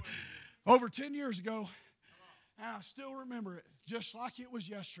message over 10 years ago, and I still remember it just like it was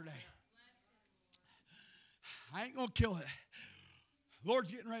yesterday. I ain't going to kill it.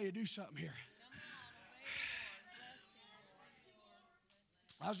 Lord's getting ready to do something here.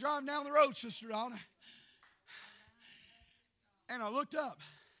 I was driving down the road, Sister Donna, and I looked up,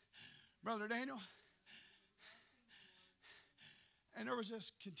 Brother Daniel, and there was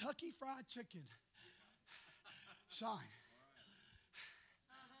this Kentucky Fried Chicken sign.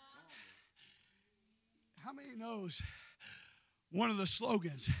 How many knows one of the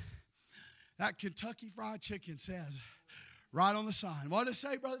slogans that Kentucky Fried Chicken says right on the sign? What did it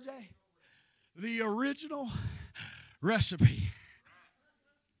say, Brother Jay? The original recipe.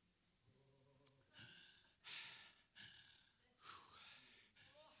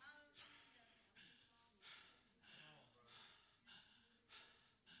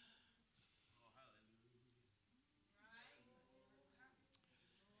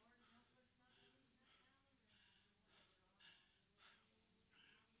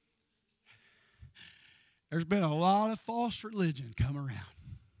 There's been a lot of false religion come around.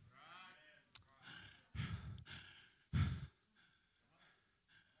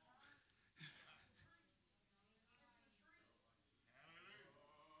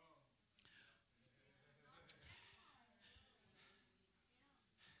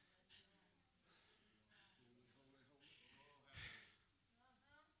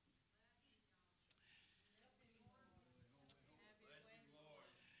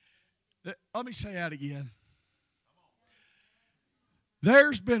 Let me say that again.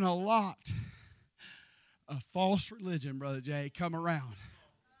 There's been a lot of false religion, Brother Jay, come around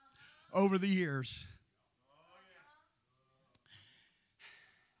over the years.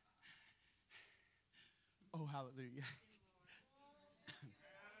 Oh, hallelujah.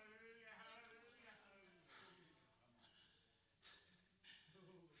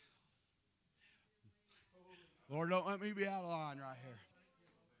 Lord, don't let me be out of line right here.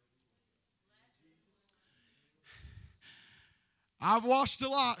 I've watched a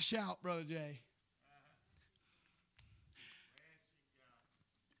lot shout, Brother Jay.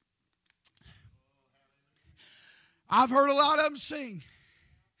 I've heard a lot of them sing.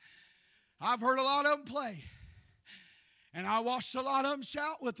 I've heard a lot of them play. And I watched a lot of them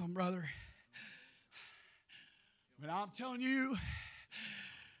shout with them, brother. But I'm telling you,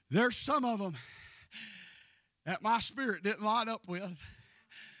 there's some of them that my spirit didn't line up with.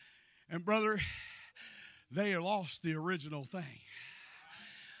 And brother, they lost the original thing.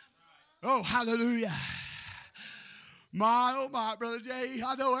 Oh, hallelujah. My, oh my, Brother Jay,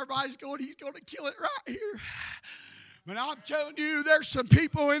 I know everybody's going, he's going to kill it right here. But I'm telling you, there's some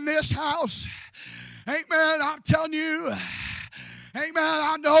people in this house. Amen, I'm telling you. Amen,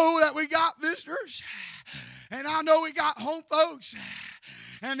 I know that we got visitors. And I know we got home folks.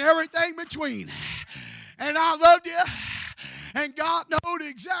 And everything between. And I loved you. And God knowed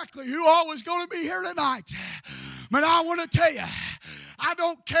exactly who all was going to be here tonight. But I want to tell you, I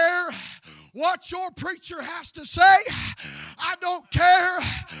don't care what your preacher has to say. I don't care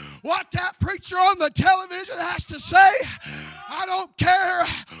what that preacher on the television has to say. I don't care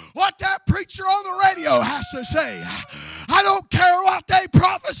what that preacher on the radio has to say. I don't care what they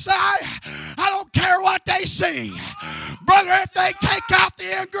prophesy. I don't care what they sing. Brother, if they take out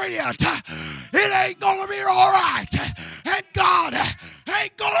the ingredient, it ain't going to be all right. And God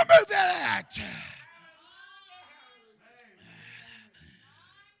ain't going to move that.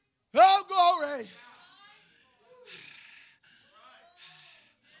 Oh, glory.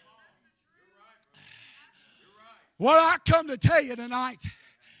 What I come to tell you tonight,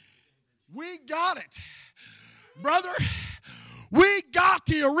 we got it. Brother, we got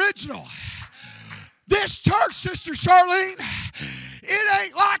the original. This church, Sister Charlene, it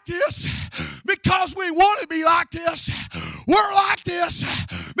ain't like this because we want to be like this. We're like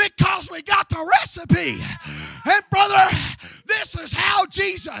this because we got the recipe. And brother, this is how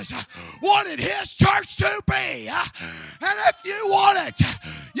Jesus wanted his church to be. And if you want it,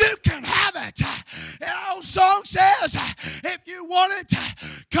 you can have it. The old song says, if you want it,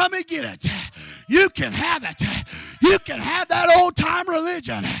 come and get it. You can have it. You can have that old time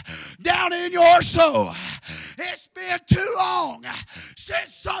religion down in your soul. It's been too long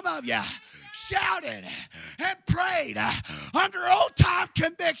since some of you shouted and prayed under old time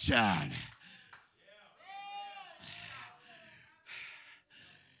conviction.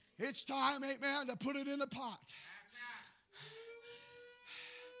 It's time, amen, to put it in the pot.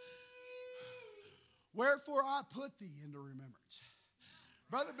 Wherefore I put thee into remembrance.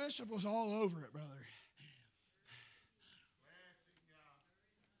 Brother Bishop was all over it, brother.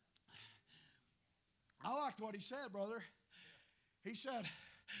 I liked what he said, brother. He said,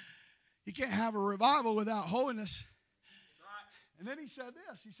 you can't have a revival without holiness. And then he said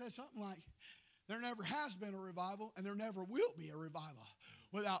this. He said something like, there never has been a revival, and there never will be a revival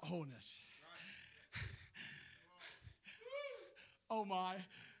without holiness. Oh, my.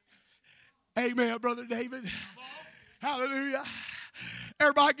 Amen, Brother David. Hallelujah.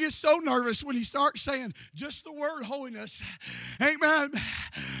 Everybody gets so nervous when he starts saying just the word holiness. Amen.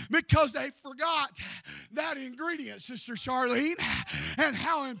 Because they forgot that ingredient, Sister Charlene, and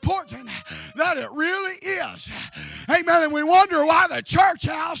how important that it really is. Amen. And we wonder why the church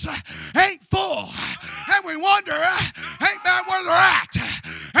house ain't full. And we wonder, amen, where they're at.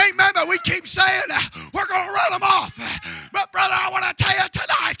 Amen. But we keep saying we're going to run them off. But brother, I want to tell you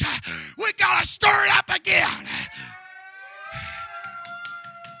tonight, we got to stir it up again.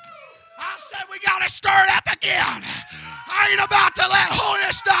 I said we got to stir it up again. I ain't about to let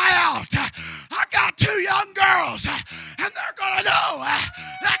holiness die out. I got 2 young girls, and they're going to know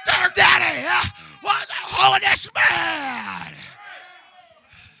that their daddy was a holiness man.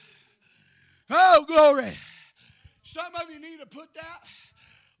 Oh, glory. Some of you need to put that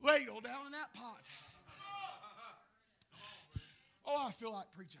ladle down in that pot. Oh, I feel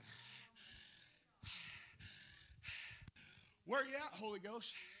like preaching. Where you at, Holy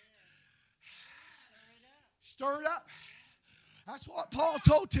Ghost? Stir it up. That's what Paul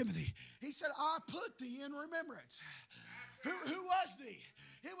told Timothy. He said, I put thee in remembrance. Who was thee?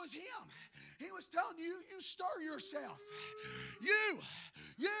 It was him. He was telling you, you stir yourself. You,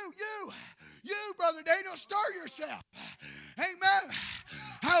 Brother Daniel, stir yourself. Amen.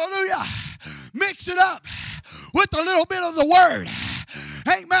 Hallelujah. Mix it up with a little bit of the word.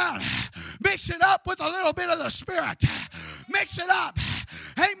 Amen. Mix it up with a little bit of the Spirit. Mix it up.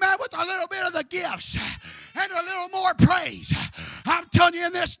 Amen. With a little bit of the gifts and a little more praise. I'm telling you,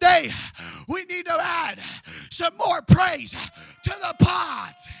 in this day, we need to add some more praise to the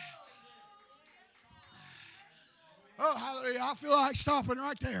pot. Oh, hallelujah. I feel like stopping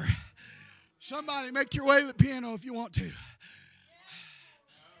right there. Somebody make your way to the piano if you want to.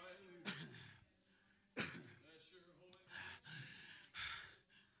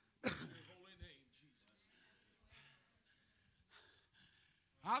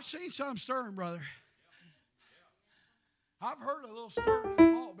 I've seen some stirring, brother. I've heard a little stirring in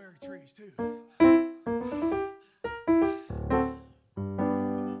the mulberry trees, too.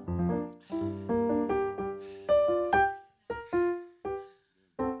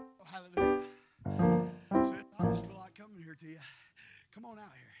 Oh, hallelujah. Sis, I just feel like coming here to you. Come on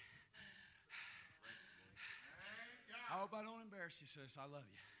out here. I hope I don't embarrass you, sis. I love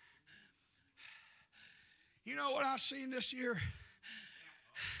you. You know what I've seen this year?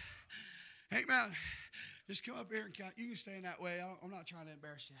 Amen. Just come up here and count. You can stand that way. I'm not trying to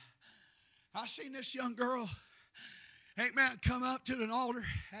embarrass you. I seen this young girl, amen, come up to an altar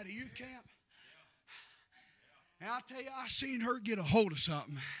at a youth camp. And I tell you, I seen her get a hold of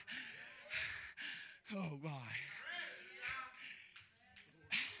something. Oh, my.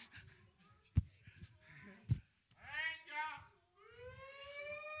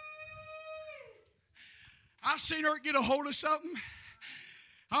 I seen her get a hold of something.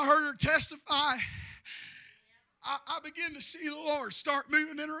 I heard her testify. I began to see the Lord start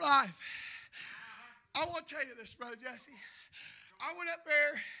moving in her life. I want to tell you this, Brother Jesse. I went up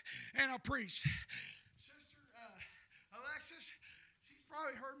there and I preached. Sister Alexis, she's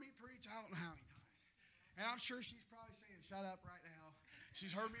probably heard me preach I don't know how many times. And I'm sure she's probably saying, shut up right now.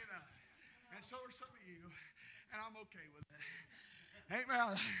 She's heard me enough. And so are some of you. And I'm okay with it.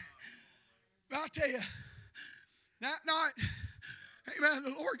 Amen. But I'll tell you, that night, amen,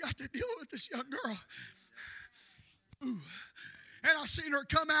 the Lord got to deal with this young girl. Ooh. And I seen her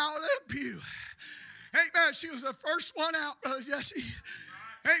come out of that pew. Amen. She was the first one out, Brother Jesse.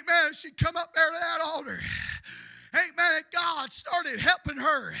 Amen. She come up there to that altar. Amen. And God started helping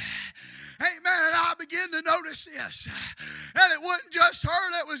her. Amen. And I began to notice this. And it wasn't just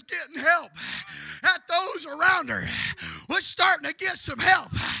her that was getting help. That those around her was starting to get some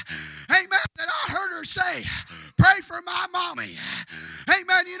help. Amen. And I heard her say, pray for my mommy.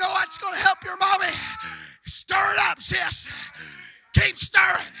 Amen. You know what's going to help your mommy? Stir it up, sis. Keep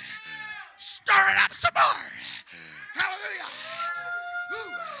stirring. Stir it up some more. Hallelujah.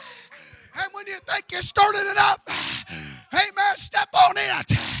 Ooh. And when you think you're stirring it up, amen, step on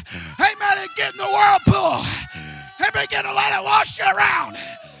it. Amen, and get in the whirlpool and begin to let it wash you around.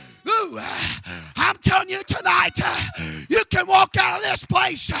 Ooh, I'm telling you tonight, you can walk out of this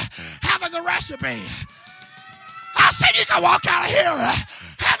place having the recipe. I said you can walk out of here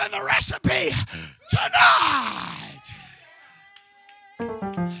having the recipe tonight.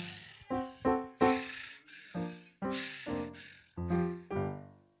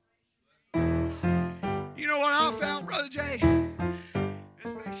 You know what I found, Brother Jay?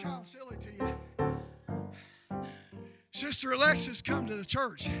 This may sound silly to you. Sister Alexis come to the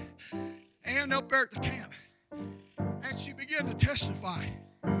church and up there at the camp, and she began to testify.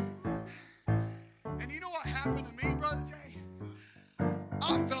 And you know what happened to me, Brother Jay?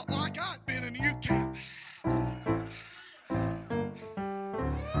 I felt like I'd been in a youth camp.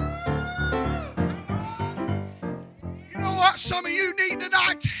 You know what some of you need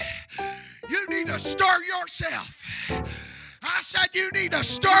tonight? You need to stir yourself. I said you need to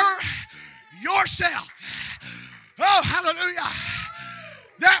stir yourself. Oh, hallelujah.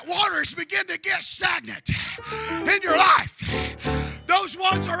 That water's begin to get stagnant in your life. Those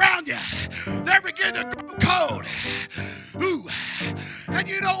ones around you, they're beginning to grow cold. Ooh. And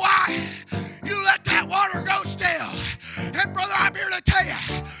you know why? You let that water go stale. And brother, I'm here to tell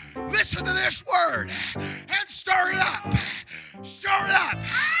you, listen to this word and stir it up. Stir it up.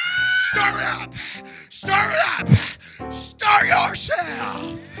 Stir it up. Stir it up. Stir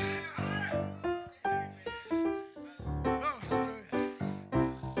yourself. Oh, hallelujah.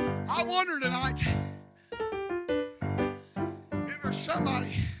 I wonder tonight if there's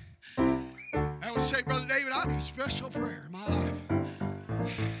somebody that would say, Brother David, I need special prayer in my life.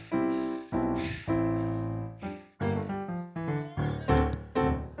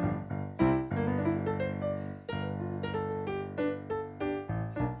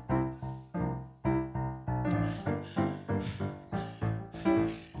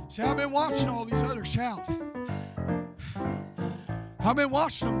 See, I've been watching all these others shout. I've been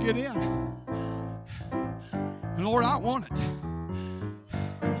watching them get in. And Lord, I want it.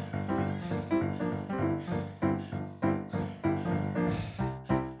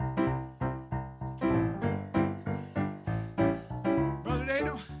 Brother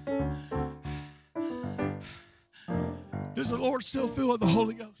Daniel, does the Lord still fill with the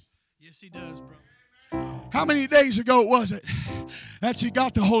Holy Ghost? Yes, he does, bro. How many days ago was it that you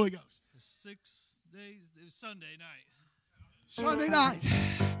got the Holy Ghost? 6 days. It was Sunday night. Sunday night.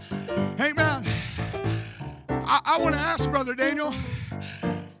 Amen. I want to ask Brother Daniel,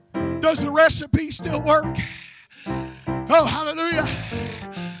 does the recipe still work? Oh, hallelujah.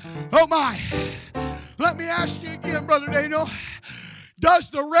 Oh, my. Let me ask you again, Brother Daniel, does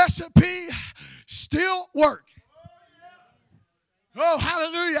the recipe still work? Oh,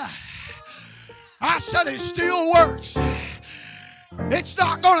 hallelujah. I said it still works. It's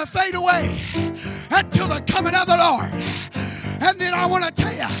not going to fade away until the coming of the Lord. And then I want to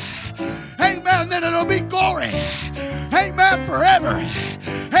tell you, amen, then it'll be glory. Amen, forever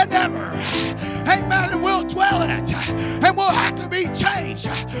and ever. Amen, and we'll dwell in it. And we'll have to be changed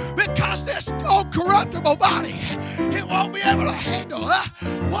because this old corruptible body, it won't be able to handle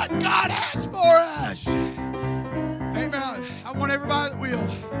what God has for us. Amen. I want everybody that will,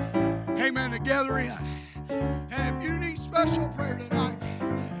 amen, to gather in. And if you need special prayer tonight,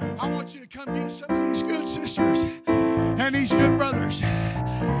 I want you to come get some of these good sisters and these good brothers.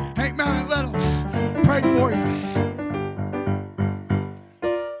 Amen. And let them pray for you.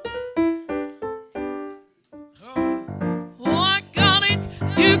 Oh, I got it.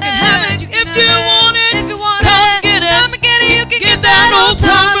 You can have it if you want it. If you want come get it. Come get it. You can get that old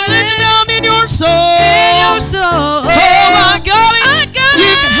time religion down in your soul. In your soul. Oh, I got it. I got it.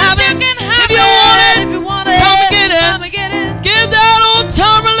 You can have it. You can have if you want it. If you want it. Come get it. Come get it. Get that old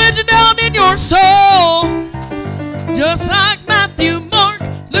time religion down in your soul. Just like Matthew, Mark,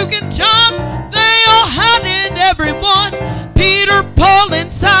 Luke, and John, they all had it, everyone. Peter, Paul,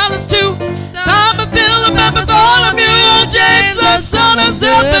 and Silas too. Simon, Philip, and Bartholomew, James, the son of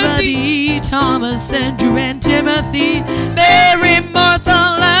Zebedee, Thomas, Andrew, and Timothy, Mary,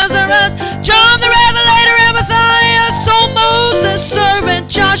 Martha, Lazarus, John the Revelator.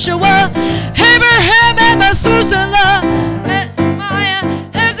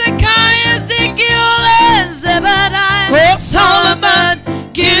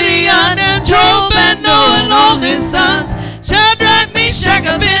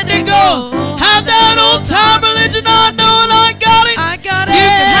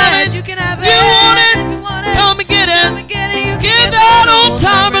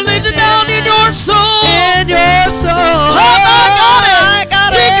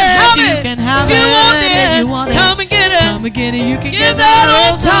 that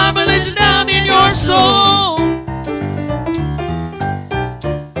old time religion down in your soul.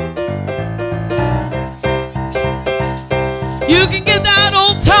 You can get that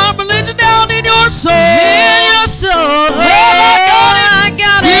old time religion down in your soul. In your soul. I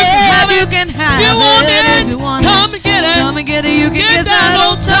got it. You can have it. You want it. If you want come and get it. Come and get it. You can get that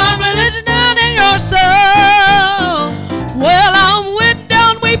old time religion down in your soul. Well, I went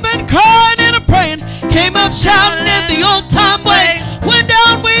down weeping, crying and a praying. Came up shouting in the old time way. Went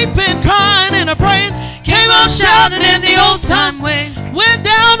down weeping, crying and a praying. Came up shouting in the old time way. Went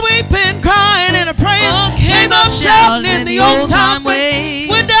down weeping, crying and a praying. Came up shouting in the old time way.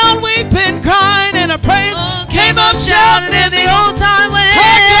 Went down weeping, crying and a praying. Came up shouting in the old time way.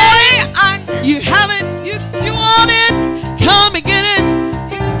 You have it, you want it, come and get it.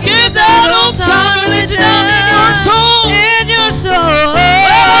 Get that old time religion down in your soul. In your soul.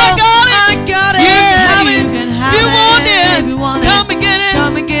 Well, I got it. You can have it. You want it. Come and get it.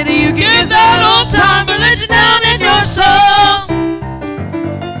 Come and get it. You can get that old time religion down in your soul.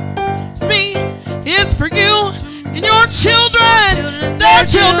 It's me. It's for you and your children. Their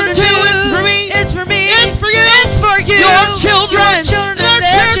children too. It's for me. It's for me. It's for you. It's for you. Your children.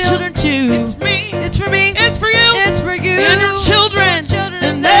 Their children too. It's me. It's for me. It's for you. It's for you. And your children.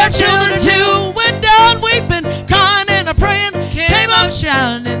 And their children too. Went down weeping, crying and a praying. Came up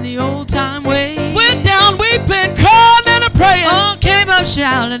shouting in the old time way. Went down weeping, crying and a praying. Came up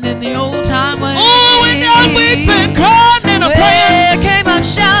shouting in the old time way. Oh, went down weeping, crying and a praying. Came up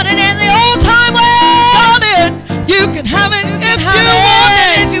shouting in the old time way. Got it. You can have it.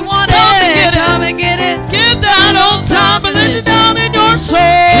 If you want it. Come and get it. Get that old time religion down in your soul.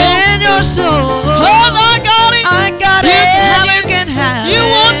 In your soul. Oh, I got it. I got it. You can have it. You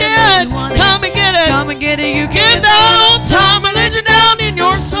want it. Come and get it. Come and get it. You get that old time religion down in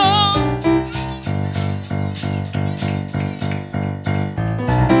your soul.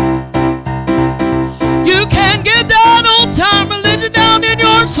 You can get that old time religion down in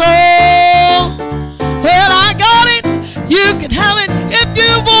your soul. Well, I got it. You can have it if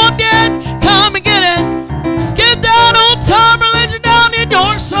you want it. Come and get it. Get that old time religion down in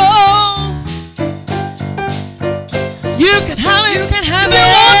your soul. You can have it. You can have it. You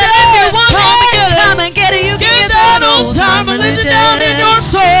want it. Come and get it. You can get that old time religion down in your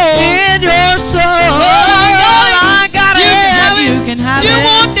soul. In your soul. I got it. You can have it. You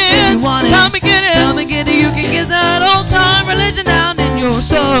want it. You want it. Come and get it. Come and get it. You can get that old time religion down in your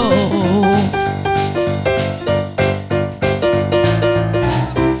soul.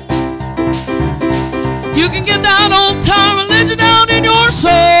 You can get that old time religion down in your soul.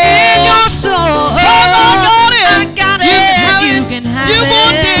 In your soul. I got it. I got it. You can have it. You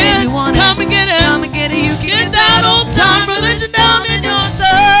want it. You want it. Come and get it. Come and get it. You can get that old time religion down in your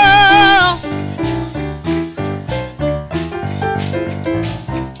soul.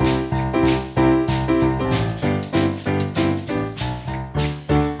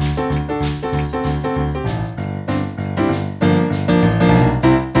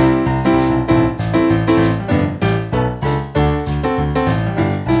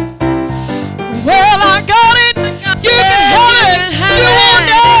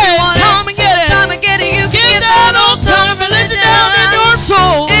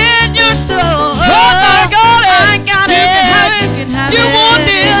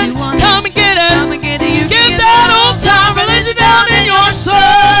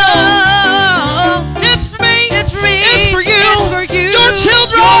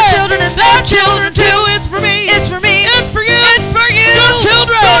 Children too, it's for me, it's for me, it's for you, it's for you. Your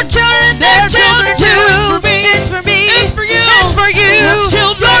children, their children too, it's for me, it's for me, it's for you, it's for you.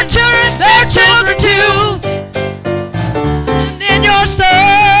 Your children, their children too, in your soul.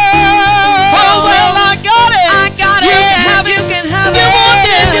 Oh well, I got it, you can have it, you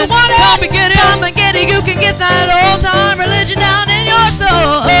want it, come and get it, come and get it. You can get that old time religion down in your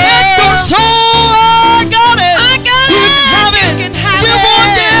soul. In your soul, I got it, you can have it, you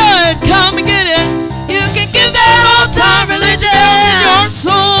want it. Come and get it. You can get that old time religion in your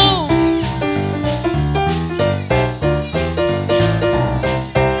soul.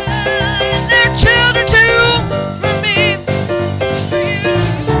 Their children too, for me, for you.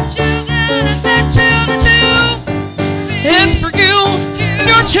 Children and their children too. It's for you,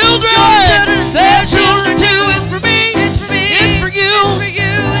 your children, their children too. It's for me, it's for me, it's for you,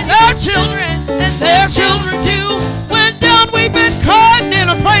 their children and their children too. Went down weeping, crying and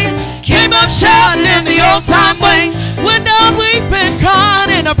a praying. Came up shouting in the old time way. Went down weeping,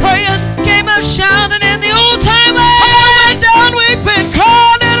 crying and a praying. Came up shouting in the old time way. Went down weeping,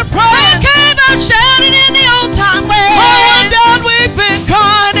 crying and a praying. Came up shouting in the old time way. Went down weeping,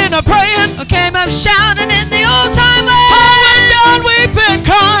 crying and a praying. Came up shouting in the old time way. Went down weeping.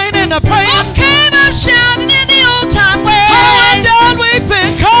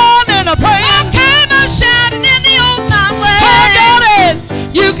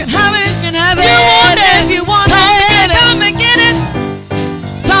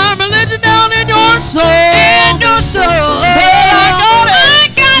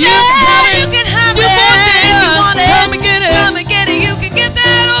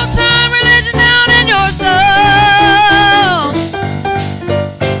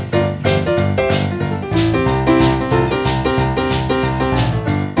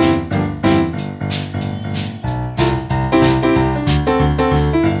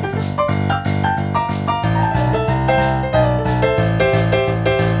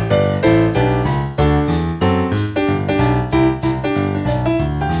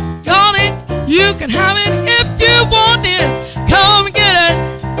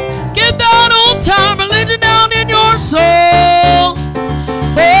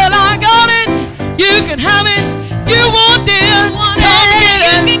 You can have it. You want it. Come get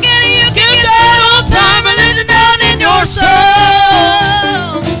it. You can get it. You can get that old time religion down in your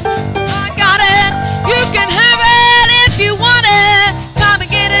soul. I got it. You can have it if you want it. Come and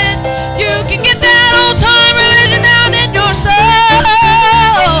get it. You can get that old time religion down in your soul.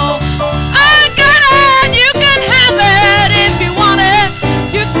 I got it. You can have it if you want it.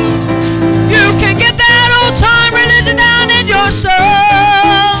 You can get that old time religion down in your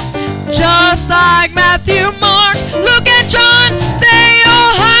soul. Just like Matthew, Mark, Luke, and John, they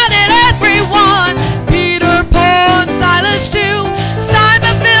all had it, everyone. Peter, Paul, and Silas too.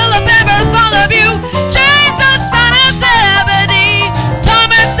 Simon, Philip, and Bartholomew. James, the son of Zebedee.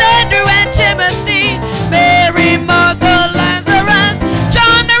 Thomas, Andrew, and Timothy. Mary, Magdalene, Lazarus.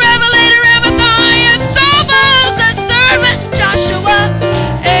 John, the Revelator, and Matthias. Saul, Moses, servant, Joshua.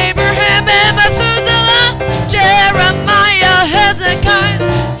 Abraham, and Methuselah. Jeremiah, Hezekiah.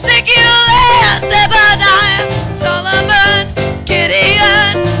 Zebediah, Solomon,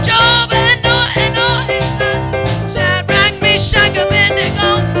 Gideon, Job, and Noah, and all his sons. Shadrach, Meshach,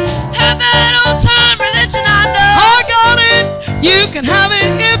 Abednego. Have that old time religion, I know. I got it. You can have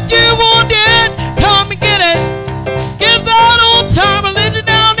it if you want it. Come and get it. Get that old time religion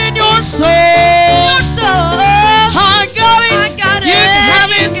down in your soul. I got it. I got it. You can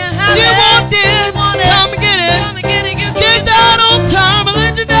have it. You want it. Come and get it. Come and get it. Get that old time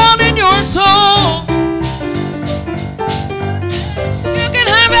religion down in your soul. You can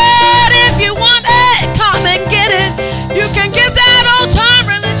have it if you want it. Come and get it. You can get that old time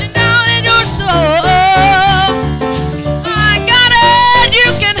religion down in your soul. I got it.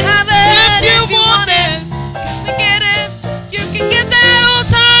 You can have it if you want it. Come and get it. You can get that old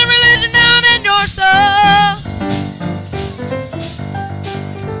time religion down in your soul.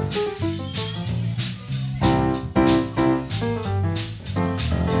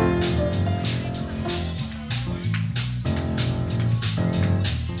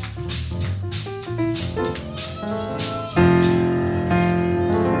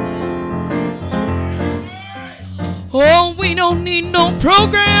 Oh, we don't need no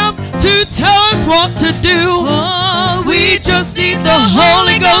program to tell us what to do. Oh, we just need the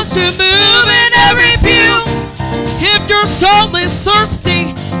Holy Ghost to move in every pew. If your soul is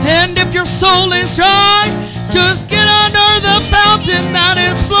thirsty and if your soul is dry, just get under the fountain that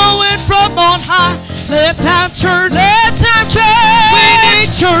is flowing from on high. Let's have church. Let's have church. We need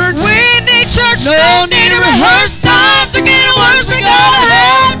church. We need church. No need to rehearse time to get a worse. We gotta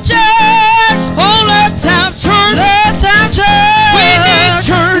have church. Oh, let's have church. Let's have church. We need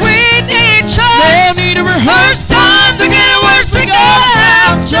church. We need church. No need to rehearse time to get a worse. We gotta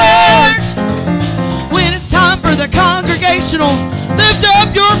have church. When it's time for the congregational, lift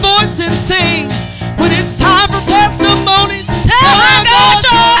up your voice and sing. When it's time for testimonies, tell how God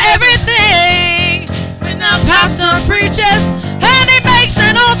you're everything. When the pastor preaches and he makes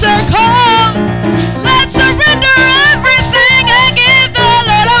an altar call, let's surrender everything and give the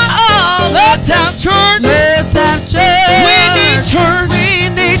Lord our all. Let's have church. Let's have church. We need church. We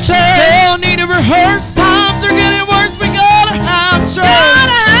need church. They don't need to rehearse times. They're getting worse. We gotta have church.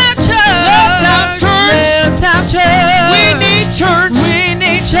 Gotta have church. Let's have church. Let's have church. We need church. We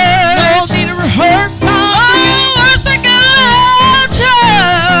need church. They don't need to rehearse times. We gotta have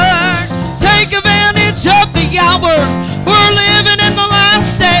church. Take advantage of the hour. We're living in the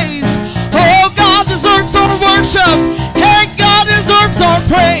last days. Oh, God deserves our worship, and God deserves our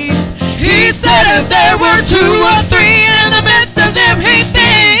praise. He said if there were 2 or 3 in the midst of them, he'd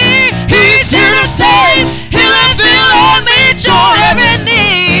be. He's here to save. He'll fill and meet your every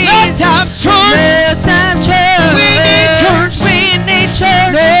need. Let's have church. Let's have church. We need church. We need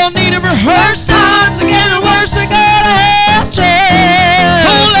church. No need to rehearse times again or worse. We gotta have church.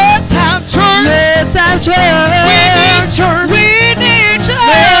 Oh, let's have church. Let's have church. We need church. We need church.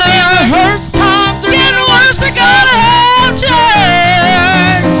 No need to rehearse times again or worse. We gotta have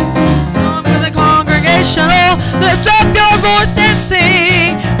church. Come to the congregational, lift up your voice and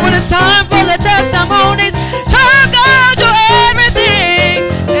sing. When it's time for the testimonies, tell God you're everything.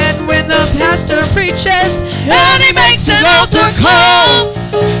 And when the pastor preaches and he makes an altar call,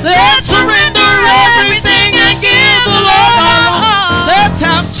 let's surrender everything and give the Lord our all. Let's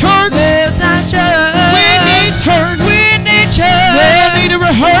have church. Let's have church. We need church. We need church. We need to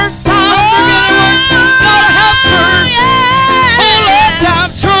rehearse time. Gotta have church. Oh, let's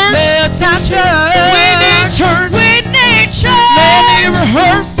have church. Let's have church. We need church. We need church. No need to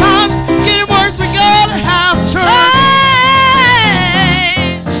rehearse time. Get it worse. We gotta have church.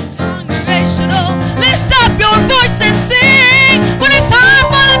 Congregational, lift up your voice and sing. When it's time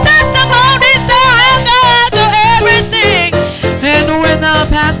for the testimonies, they'll have God do everything. And when the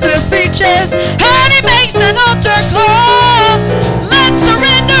pastor preaches, and he makes an altar call. Let's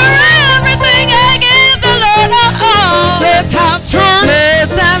surrender everything and give the Lord all. Let's have church.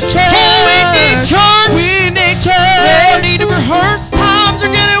 Let's have church. Oh, we need church. We need church. No need to rehearse. Times are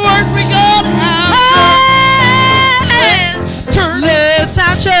getting worse. We gotta have church. Let's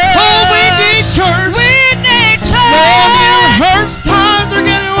have church. Oh, we need church. We need church. No need to rehearse. Times are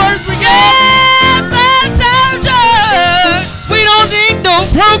getting worse. We gotta let's have church. We don't need no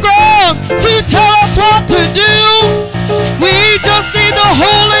program to tell us what to do. We just need the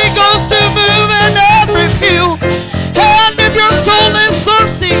Holy Ghost to move in every pew. And if your soul is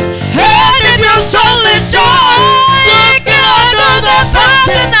thirsty, and if your soul is dry, just get under the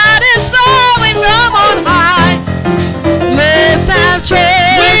fountain that is flowing from on high. Let's have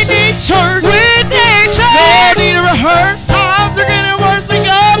church. We need church. We need church. No need to rehearse. Times are getting worse. We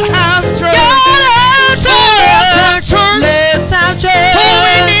gotta have church. Gotta have church. Let's have church. Oh,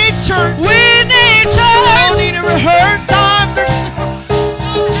 we need church. We need church. No need to rehearse. Times are getting worse.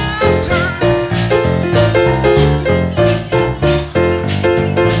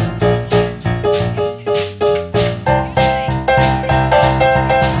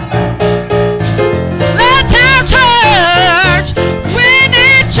 Let's have church. We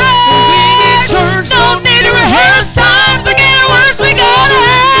need church. No need to rehearse. Times are getting worse. We gotta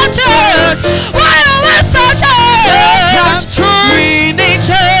have church. Why don't let's have church? Let's have church. We need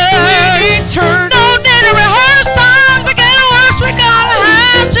church. We need church. No need to rehearse. Times are getting worse. We gotta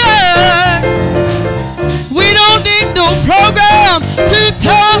have church. We don't need no program to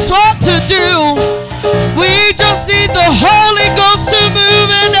tell us what to do. We just need the Holy Ghost to move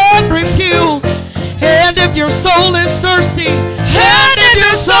in every pew. And if your soul is thirsty, and if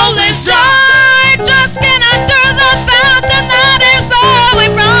your soul is dry, just get under the fountain that is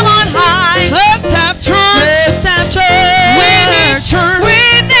flowing from on high. Let's have church. Let's have church. We need church. We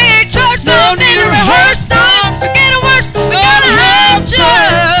need church. No need to rehearse. Times are getting worse. We gotta have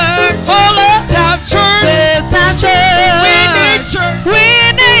church. Oh, let's have church. Let's have church. We need church.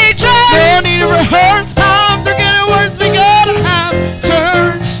 We need church. No need to rehearse. Times are getting worse. We gotta have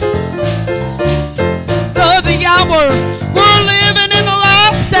church. Of the hour, we're living in the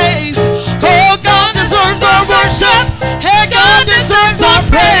last days. Oh, God deserves our worship, and God deserves our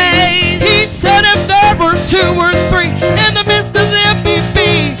praise. He said if there were two or three in the midst of them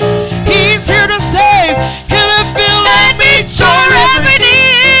be, He's here to save, He'll fill and meet your every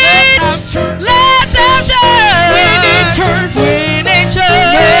need. Let's have church. We need church. We need church.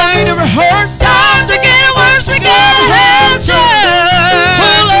 No need to rehearse. Times are getting worse. We gotta have church.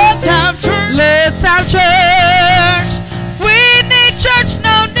 Oh, let's have church. Let's have church. We need church.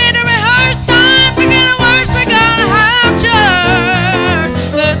 No need to rehearse. Times are getting worse. We gotta have church.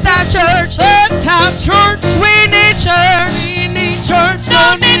 Let's have church. Let's have church. We need church. We need church.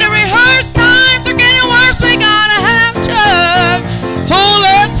 No need to rehearse. Times are getting worse. We gotta have church. Oh,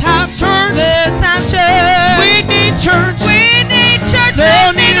 let's have church. Let's have church. We need church. We need church.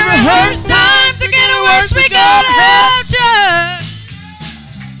 No need to rehearse. Times are getting worse. We gotta have church.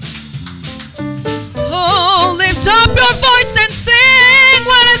 Oh, lift up your voice and sing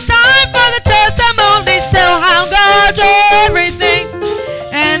when it's time for the testimonies. Tell how God did everything.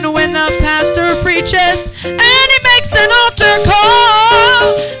 And when the pastor preaches and he makes an altar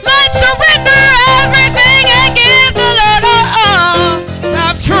call, let's surrender everything and give the Lord our all. Let's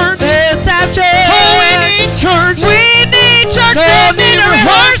have church. Let's have church. Oh, we need church. We need church. No need to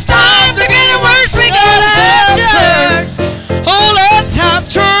rehearse. Times are getting worse. We gotta have church. Oh, let's have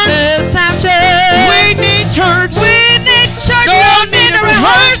church. Let's have church. We need church. We need church. No need to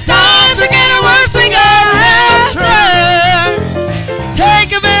rehearse. Times are getting worse. We gotta have church.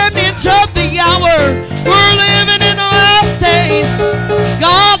 Take advantage of the hour. We're living in the last days.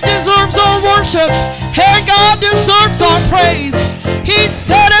 God deserves our worship, and God deserves our praise. He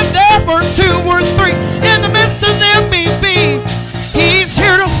said if there were two or three in the midst of them be, He's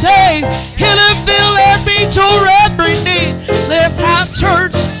here to save, He'll fill and meet your every need. Let's have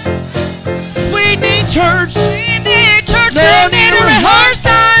church. We need church. We need church. No need to rehearse.